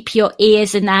 So keep your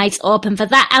ears and eyes open for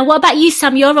that. And what about you,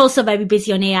 Sam? You're also very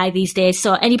busy on AI these days.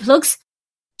 So any plugs?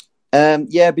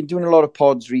 Yeah, I've been doing a lot of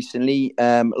pods recently.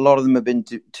 A lot of them have been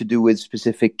to do with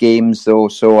specific games, though.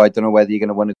 So I don't know whether you're going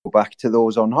to want to go back to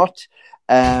those or not.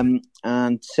 And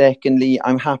secondly,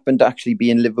 I'm happen to actually be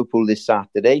in Liverpool this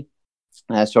Saturday.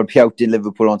 So I'll be out in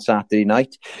Liverpool on Saturday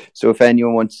night. So if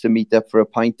anyone wants to meet up for a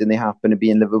pint and they happen to be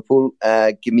in Liverpool,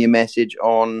 give me a message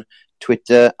on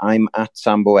Twitter. I'm at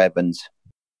Sambo Evans.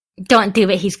 Don't do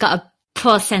it. He's got a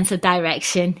poor sense of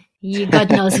direction.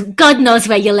 God knows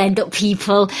where you'll end up,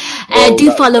 people.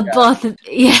 Do follow both of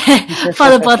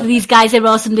these guys. They're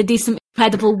awesome. They do some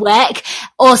incredible work.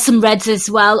 Awesome Reds as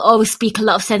well. Always speak a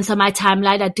lot of sense on my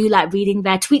timeline. I do like reading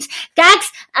their tweets.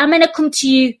 Gags, I'm going to come to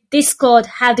you. Discord,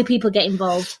 how do people get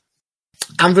involved?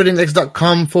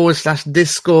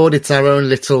 AnfieldIndex.com/Discord. It's our own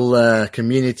little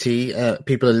community.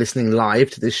 People are listening live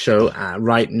to this show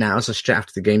right now. So straight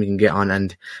after the game, you can get on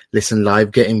and listen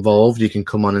live, get involved. You can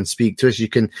come on and speak to us. You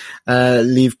can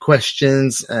leave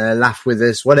questions, laugh with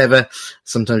us, whatever.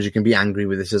 Sometimes you can be angry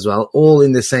with us as well. All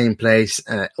in the same place,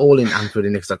 all in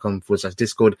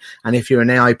AnfieldIndex.com/Discord. And if you're an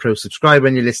AI Pro subscriber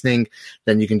and you're listening,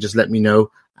 then you can just let me know.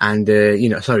 And,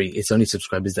 it's only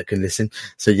subscribers that can listen.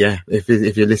 So yeah,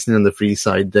 if you're listening on the free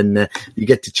side, then you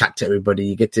get to chat to everybody.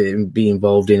 You get to be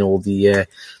involved in all the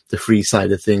free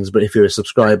side of things. But if you're a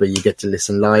subscriber, you get to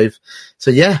listen live.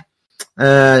 So yeah,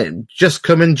 just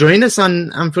come and join us on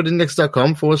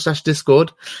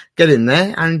AnfieldIndex.com/Discord. Get in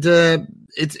there. And,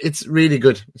 it's really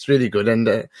good. It's really good.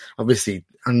 And, obviously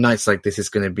on nights like this, it's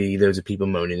going to be loads of people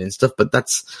moaning and stuff, but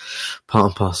that's part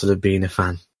and parcel of being a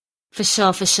fan. For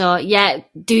sure. Yeah,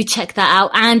 do check that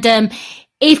out. And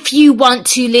if you want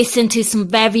to listen to some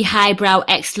very highbrow,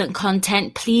 excellent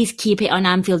content, please keep it on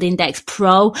Anfield Index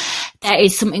Pro. There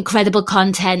is some incredible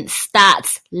content,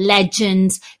 stats,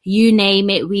 legends, you name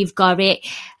it, we've got it.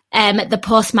 The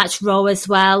post-match Raw as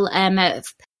well,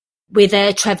 with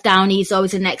Trev Downey is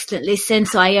always an excellent listen.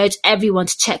 So I urge everyone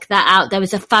to check that out. There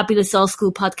was a fabulous old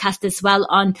school podcast as well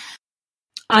on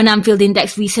Anfield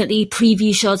Index recently,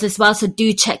 preview shows as well. So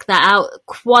do check that out.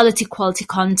 Quality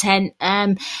content.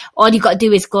 All you got to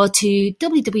do is go to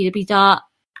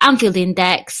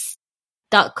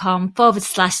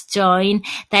www.anfieldindex.com/join.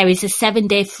 There is a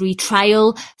 7-day free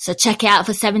trial. So check it out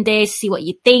for 7 days, see what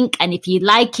you think. And if you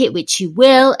like it, which you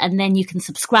will, and then you can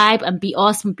subscribe and be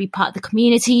awesome, be part of the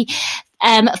community.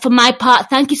 For my part,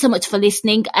 thank you so much for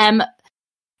listening.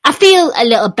 I feel a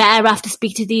little better after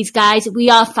speaking to these guys.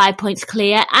 We are 5 points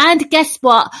clear. And guess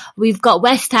what? We've got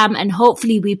West Ham and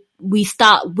hopefully we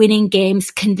start winning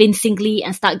games convincingly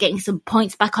and start getting some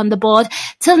points back on the board.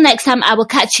 Till next time, I will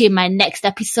catch you in my next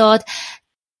episode.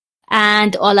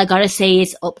 And all I gotta say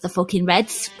is up the fucking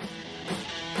Reds.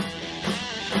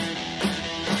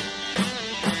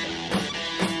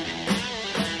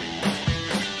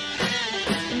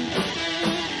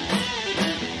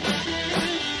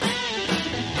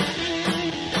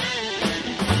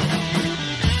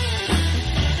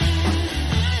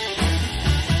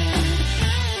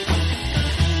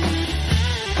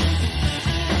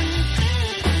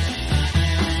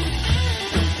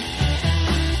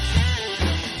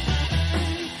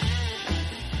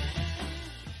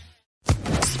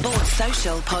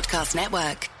 Social Podcast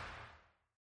Network.